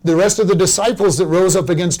 the rest of the disciples that rose up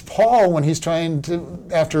against Paul when he's trying to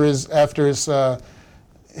after his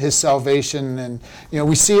salvation. And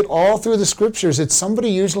we see it all through the scriptures. It's somebody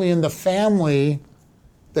usually in the family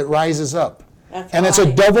that rises up. And it's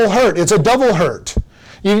a double hurt. It's a double hurt.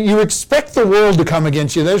 You expect the world to come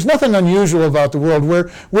against you. There's nothing unusual about the world.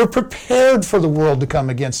 We're prepared for the world to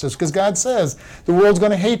come against us because God says the world's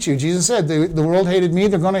going to hate you. Jesus said the world hated me,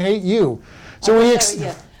 they're going to hate you. So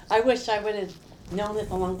I wish I would have known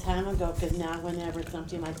this a long time ago, because now whenever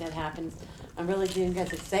something like that happens, I'm really doing good.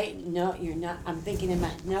 Satan, no, you're not. I'm thinking in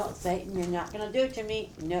my, no, Satan, you're not going to do it to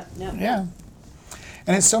me. No. Yeah.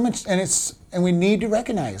 And it's so much, and we need to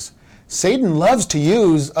recognize Satan loves to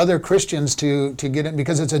use other Christians to get it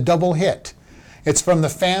because it's a double hit. It's from the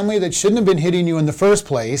family that shouldn't have been hitting you in the first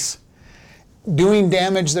place, doing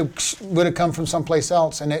damage that would have come from someplace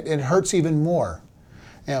else, and it hurts even more.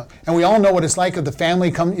 And we all know what it's like if the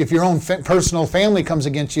family if your own personal family comes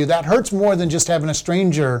against you. That hurts more than just having a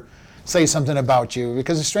stranger say something about you,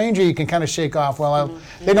 because a stranger you can kind of shake off. Well,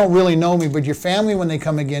 they don't really know me, but your family, when they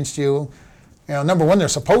come against you, number one, they're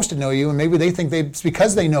supposed to know you, and maybe they think it's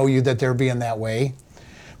because they know you that they're being that way.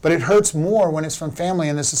 But it hurts more when it's from family,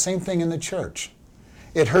 and it's the same thing in the church.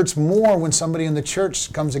 It hurts more when somebody in the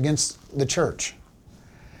church comes against the church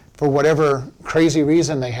for whatever crazy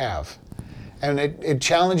reason they have. And it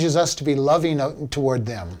challenges us to be loving toward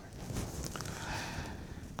them.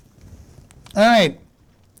 All right.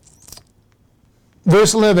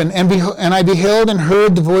 Verse 11, and I beheld and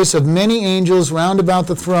heard the voice of many angels round about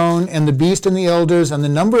the throne, and the beast and the elders, and the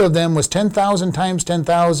number of them was 10,000 times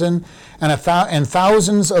 10,000, and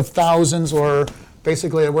thousands of thousands, or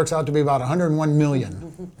basically it works out to be about 101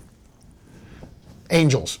 million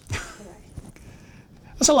angels.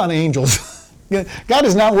 That's a lot of angels. God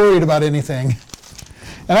is not worried about anything.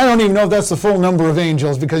 And I don't even know if that's the full number of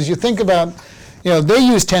angels, because you think about, they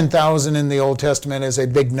use 10,000 in the Old Testament as a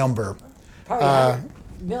big number. Probably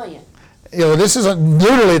 100 million. This is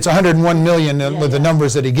literally it's 101 million with the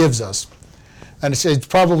numbers that he gives us, and it's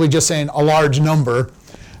probably just saying a large number,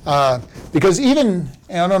 because even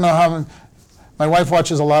I don't know how. My wife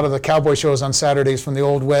watches a lot of the cowboy shows on Saturdays from the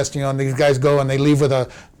Old West. And these guys go and they leave with a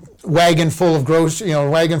wagon full of groceries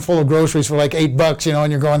for like $8.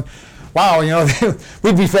 And you're going, wow,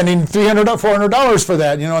 we'd be spending $300, $400 for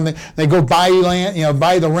that. And they go buy land,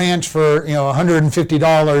 buy the ranch for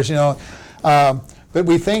 $150. But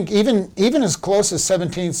we think even as close as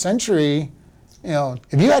 17th century,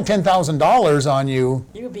 if you had $10,000 on you,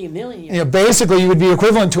 you would be a millionaire. Basically you would be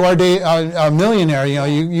equivalent to our day a millionaire.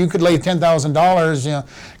 You could lay $10,000,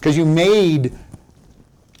 because you made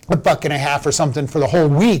 $1.50 or something for the whole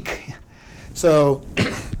week. So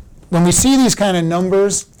when we see these kind of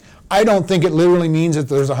numbers, I don't think it literally means that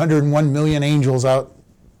there's 101 million angels out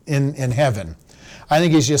in heaven. I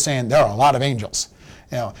think he's just saying there are a lot of angels.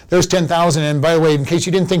 There's 10,000, and by the way, in case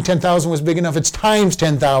you didn't think 10,000 was big enough, it's times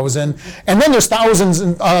 10,000, and then there's thousands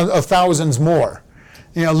of thousands more.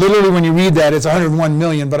 Literally when you read that, it's 101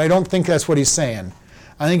 million, but I don't think that's what he's saying.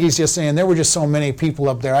 I think he's just saying there were just so many people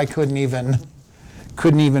up there, I couldn't even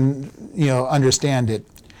understand it.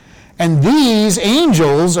 And these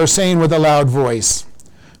angels are saying with a loud voice,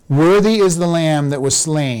 "Worthy is the Lamb that was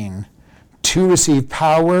slain to receive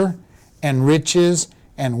power and riches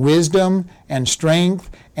and wisdom and strength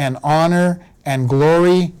and honor and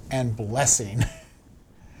glory and blessing."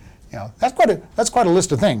 That's quite a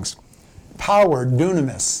list of things. Power,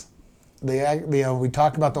 dunamis. We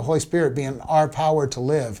talk about the Holy Spirit being our power to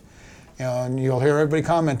live. And you'll hear everybody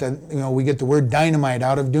comment that we get the word dynamite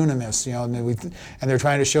out of dunamis. And they're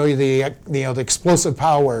trying to show you the explosive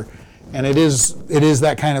power, and it is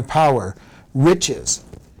that kind of power. Riches,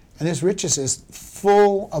 and this riches is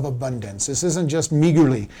full of abundance. This isn't just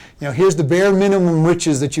meagerly. Here's the bare minimum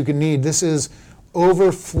riches that you can need. This is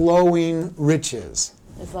overflowing riches.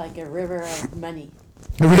 It's like a river of money.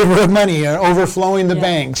 A river of money, overflowing the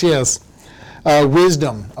banks, yes.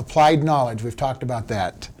 Wisdom, applied knowledge, we've talked about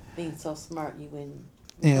that. Being so smart, you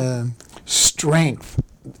win. Strength,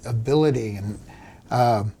 ability, and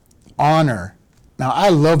honor. Now, I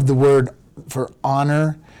love the word for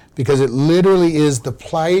honor because it literally is the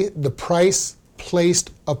price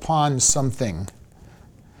placed upon something.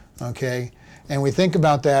 Okay? And we think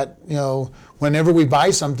about that, whenever we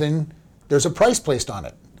buy something, there's a price placed on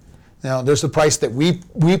it. Now, there's the price that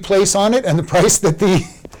we place on it and the price that the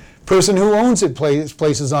person who owns it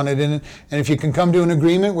places on it. And if you can come to an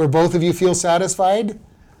agreement where both of you feel satisfied,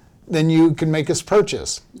 then you can make a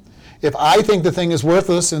purchase. If I think the thing is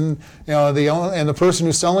worthless and the person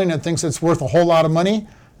who's selling it thinks it's worth a whole lot of money,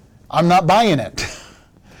 I'm not buying it.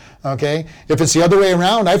 Okay? If it's the other way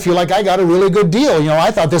around, I feel like I got a really good deal. I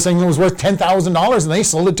thought this thing was worth $10,000 and they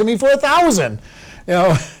sold it to me for $1,000.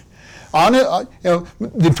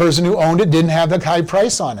 The person who owned it didn't have the high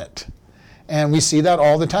price on it. And we see that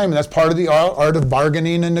all the time. And that's part of the art of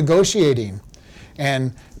bargaining and negotiating.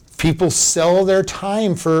 And people sell their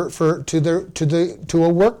time to a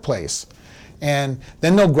workplace. And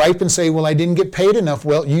then they'll gripe and say, well, I didn't get paid enough.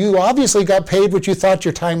 Well, you obviously got paid what you thought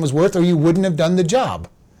your time was worth, or you wouldn't have done the job.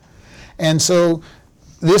 And so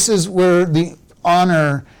this is where the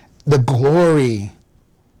honor, the glory,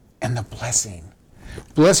 and the blessing.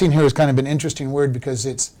 Blessing here is kind of an interesting word because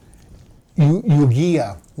it's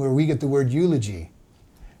eugia, where we get the word eulogy.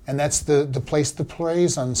 And that's the place to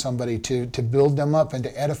praise on somebody, to build them up and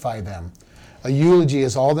to edify them. A eulogy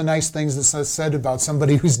is all the nice things that's said about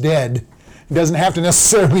somebody who's dead. It doesn't have to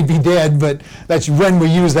necessarily be dead, but that's when we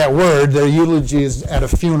use that word. The eulogy is at a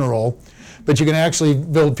funeral. But you can actually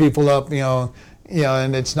build people up,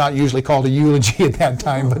 and it's not usually called a eulogy at that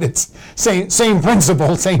time, but it's same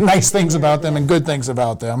principle, saying nice things about them and good things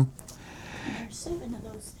about them. There's 7 of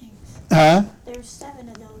those things. Huh? There's 7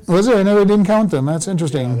 of those. Was there? I never didn't count them. That's Yeah,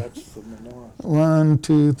 interesting. that's the menorah. 1,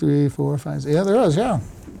 2, 3, 4, 5, 6. Yeah, there was, yeah.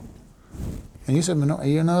 And you said menorah.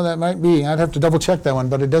 You know, that might be. I'd have to double check that one,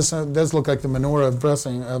 but it does look like the menorah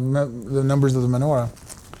blessing, the numbers of the menorah.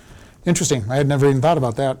 Interesting. I had never even thought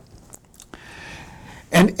about that.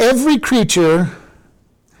 And every creature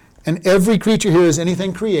here is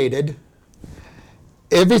anything created.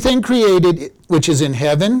 Everything created which is in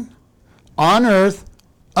heaven, on earth,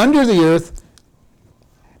 under the earth,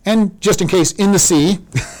 and just in case, in the sea.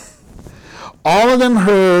 All of them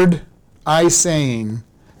heard I saying.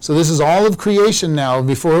 So this is all of creation now.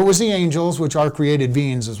 Before it was the angels, which are created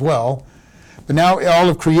beings as well. But now all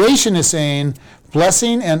of creation is saying,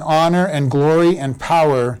 blessing and honor and glory and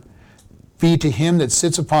power be to him that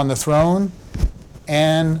sits upon the throne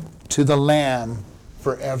and to the Lamb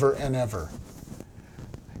forever and ever.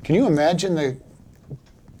 Can you imagine the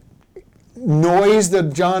noise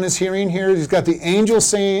that John is hearing here? He's got the angels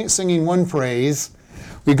singing one praise.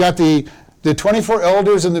 We've got the 24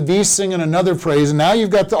 elders and the beast singing another praise. And now you've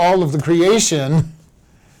got all of the creation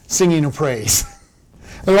singing a praise.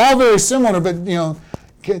 They're all very similar, but you know,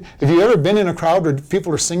 if you've ever been in a crowd where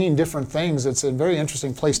people are singing different things, it's a very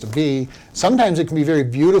interesting place to be. Sometimes it can be very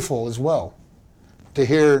beautiful as well to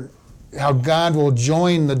hear how God will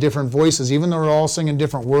join the different voices, even though we're all singing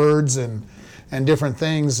different words and different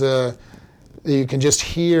things. You can just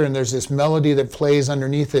hear, and there's this melody that plays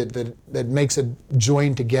underneath it that makes it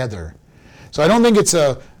join together. So I don't think it's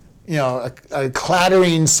a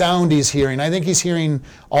clattering sound he's hearing. I think he's hearing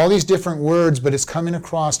all these different words, but it's coming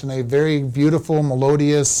across in a very beautiful,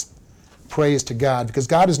 melodious praise to God, because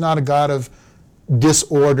God is not a God of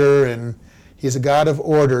disorder, and he's a God of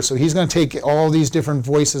order. So he's going to take all these different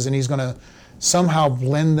voices and he's going to somehow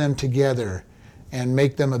blend them together and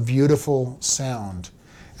make them a beautiful sound.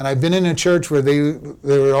 And I've been in a church where they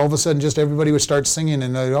were all of a sudden just everybody would start singing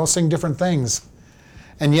and they'd all sing different things.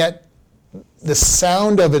 And yet the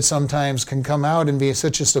sound of it sometimes can come out and be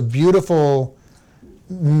such just a beautiful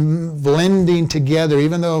blending together,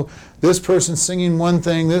 even though this person's singing one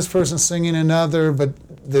thing, this person's singing another, but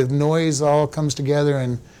the noise all comes together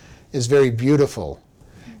and is very beautiful.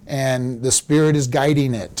 And the Spirit is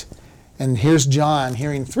guiding it. And here's John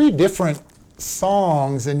hearing 3 different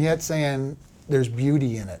songs and yet saying there's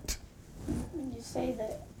beauty in it. When you say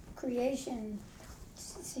that creation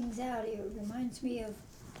sings out, it reminds me of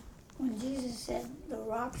when Jesus said the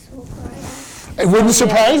rocks will cry out. It wouldn't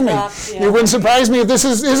surprise me. Rocks, yeah. It wouldn't surprise me if this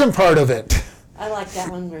isn't part of it. I like that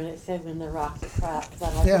one where it said when the rocks cry out, because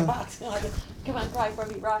I like Yeah. the rocks. Come on, cry for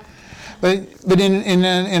me, rock. But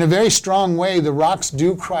in a very strong way, the rocks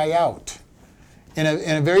do cry out. In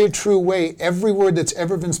a very true way, every word that's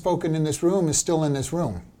ever been spoken in this room is still in this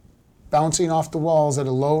room, bouncing off the walls at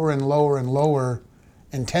a lower and lower and lower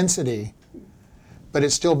intensity. But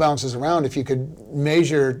it still bounces around. If you could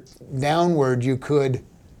measure downward, you could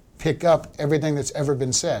pick up everything that's ever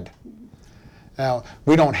been said. Now,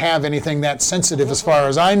 we don't have anything that sensitive as far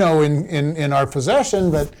as I know in our possession,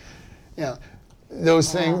 but you know,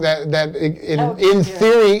 those things that in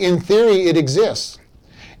theory it exists.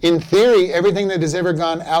 In theory, everything that has ever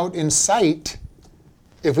gone out in sight,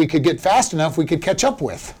 if we could get fast enough, we could catch up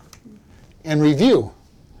with and review.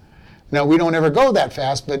 Now, we don't ever go that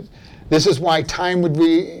fast, but this is why time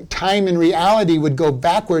in reality would go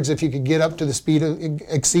backwards if you could get up to the speed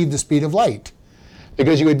exceed the speed of light,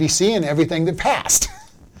 because you would be seeing everything that passed,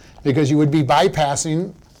 because you would be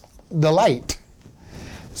bypassing the light.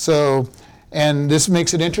 So, and this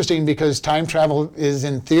makes it interesting because time travel is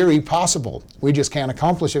in theory possible. We just can't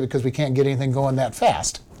accomplish it because we can't get anything going that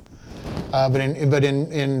fast. But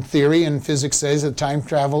in theory, and physics says that time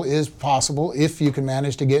travel is possible if you can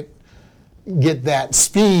manage to get that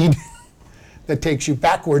speed that takes you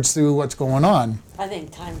backwards through what's going on. I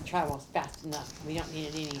think time travel is fast enough. We don't need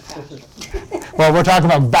it any faster. Well, we're talking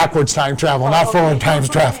about backwards time travel, not okay. forward time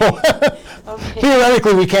travel. Okay.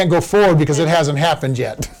 Theoretically, we can't go forward because it hasn't happened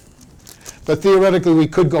yet. But theoretically, we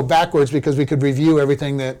could go backwards because we could review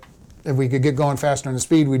everything that, if we could get going faster in the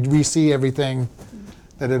speed, we'd re-see everything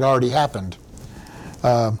that had already happened.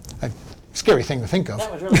 A scary thing to think of.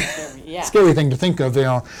 That was really scary, yeah. Scary thing to think of, you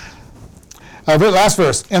know. Last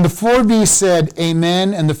verse. And the 4 beasts said,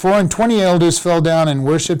 Amen, and the 24 elders fell down and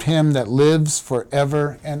worshipped him that lives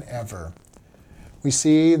forever and ever. We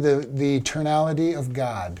see the eternality of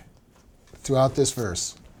God throughout this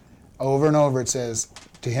verse. Over and over it says,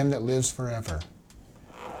 to him that lives forever.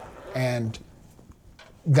 And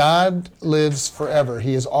God lives forever.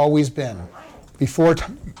 He has always been. Before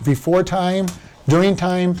time, during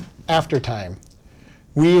time, after time.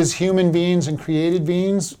 We as human beings and created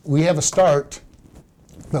beings, we have a start,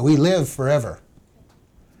 but we live forever.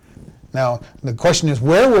 Now, the question is,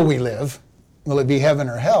 where will we live? Will it be heaven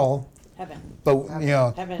or hell? Heaven. But,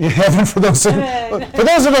 Heaven. heaven for those, Heaven. for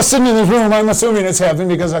those of us sitting in this room, I'm assuming it's heaven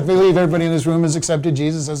because I believe everybody in this room has accepted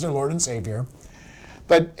Jesus as their Lord and Savior.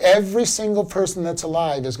 But every single person that's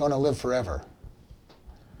alive is going to live forever.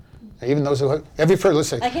 Even those who, every person, let's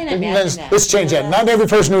say, I can't imagine that. let's change that. Not every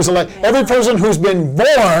person who's alive, every person who's been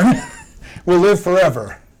born will live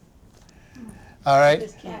forever. All right?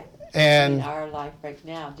 Just can't And in our life right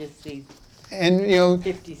now, just these and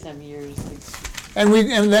 50-some years.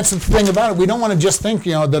 and that's the thing about it. We don't want to just think,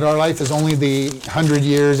 that our life is only the 100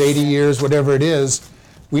 years, 80 years, whatever it is.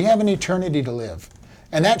 We have an eternity to live.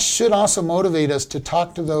 And that should also motivate us to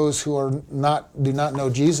talk to those who do not know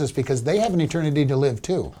Jesus, because they have an eternity to live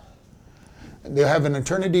too. They'll have an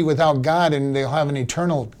eternity without God, and they'll have an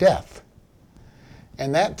eternal death.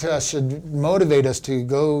 And that should motivate us to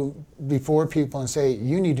go before people and say,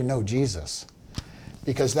 you need to know Jesus.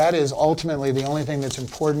 Because that is ultimately the only thing that's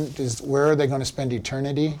important, is where are they going to spend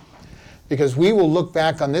eternity? Because we will look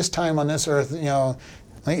back on this time on this earth,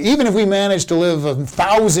 even if we manage to live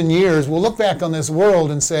 1,000 years, we'll look back on this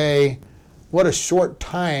world and say, what a short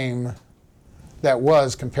time that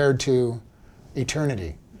was compared to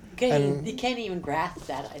eternity. You can't even grasp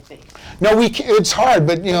that, I think. No, it's hard,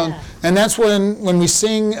 but and that's when we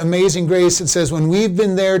sing Amazing Grace, it says, when we've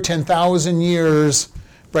been there 10,000 years,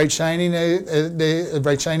 bright shining as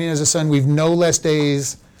the sun, we've no less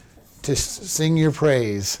days to sing your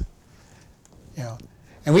praise.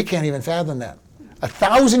 And we can't even fathom that.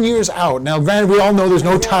 1,000 years out. Now, granted, we all know there's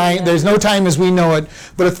no time. There's no time as we know it.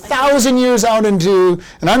 But 1,000 years out into,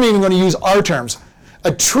 and I'm even going to use our terms,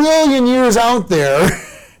 1 trillion years out there.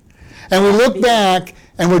 And we look back,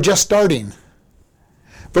 and we're just starting.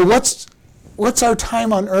 But what's our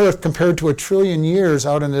time on Earth compared to 1 trillion years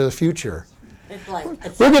out into the future? It's like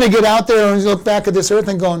We're going to get out there and look back at this Earth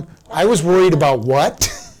and going, I was worried about what?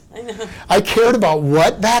 I know. I cared about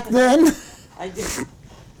what back then? I just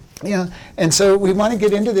And so we want to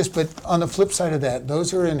get into this, but on the flip side of that,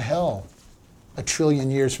 those who are in hell 1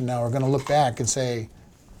 trillion years from now are going to look back and say,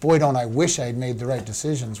 boy, don't I wish I had made the right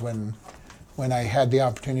decisions when I had the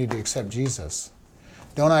opportunity to accept Jesus.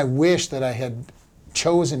 Don't I wish that I had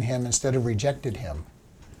chosen him instead of rejected him?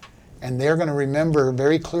 And they're going to remember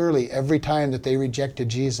very clearly every time that they rejected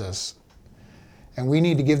Jesus. And we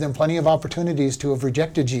need to give them plenty of opportunities to have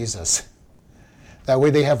rejected Jesus. That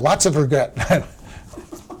way they have lots of regret.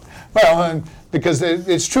 Well, because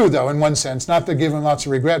it's true, though, in one sense. Not to give them lots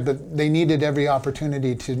of regret, but they needed every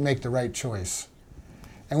opportunity to make the right choice.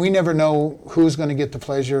 And we never know who's going to get the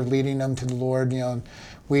pleasure of leading them to the Lord.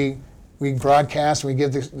 We broadcast, we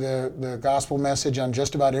give the gospel message on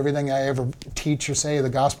just about everything I ever teach or say. The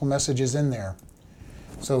gospel message is in there.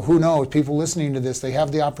 So who knows? People listening to this, they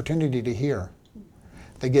have the opportunity to hear.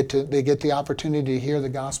 They get the opportunity to hear the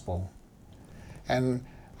gospel. And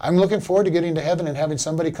I'm looking forward to getting to heaven and having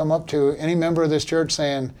somebody come up to any member of this church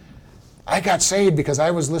saying, I got saved because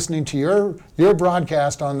I was listening to your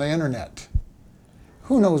broadcast on the internet.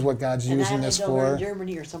 Who knows what God's using this for? In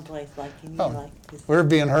Germany or someplace like. We're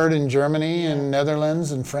being heard in Germany and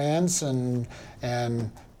Netherlands and France and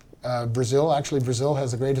Brazil. Actually, Brazil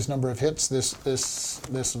has the greatest number of hits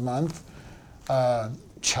this month.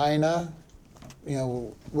 China,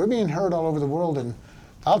 we're being heard all over the world. And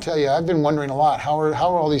I'll tell you, I've been wondering a lot. How are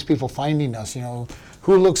all these people finding us?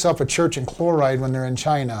 Who looks up a church in chloride when they're in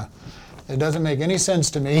China? It doesn't make any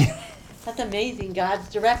sense to me. That's amazing. God's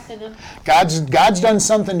directing them. God's done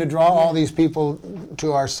something to draw all these people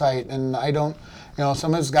to our site, and I don't.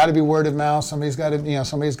 Somebody's got to be word of mouth. Somebody's got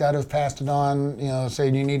to have passed it on.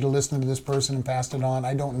 Say you need to listen to this person and passed it on.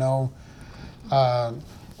 I don't know.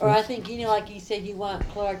 Or I think like you said, you want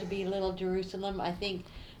Chloride to be Little Jerusalem. I think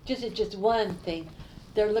just one thing.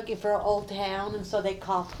 They're looking for an old town, and so they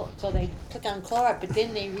click on Chloride, but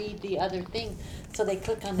then they read the other thing, so they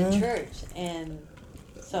click on the church and.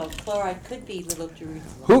 So Chloride could be Little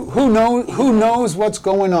Jerusalem. Who knows what's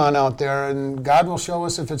going on out there, and God will show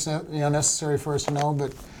us if it's necessary for us to know.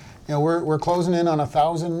 But we're closing in on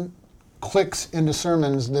 1,000 clicks into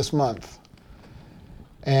sermons this month,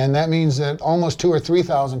 and that means that almost 2,000 or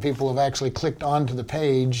 3,000 people have actually clicked onto the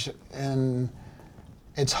page, and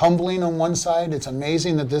it's humbling on one side. It's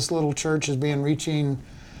amazing that this little church is reaching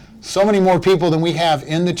so many more people than we have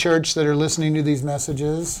in the church that are listening to these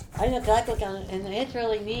messages. I know, 'cause I click on it, and it's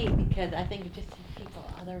really neat because I think just people,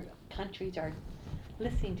 other countries are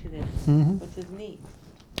listening to this, which is neat.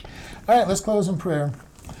 All right, let's close in prayer.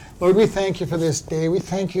 Lord, we thank you for this day. We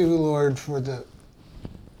thank you, Lord, for the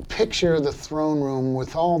picture of the throne room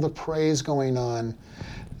with all the praise going on.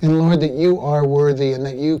 And Lord, that you are worthy and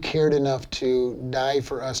that you cared enough to die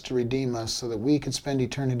for us to redeem us so that we could spend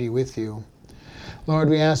eternity with you. Lord,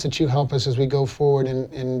 we ask that you help us as we go forward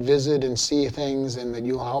and visit and see things, and that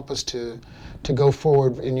you'll help us to go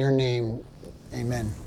forward in your name. Amen.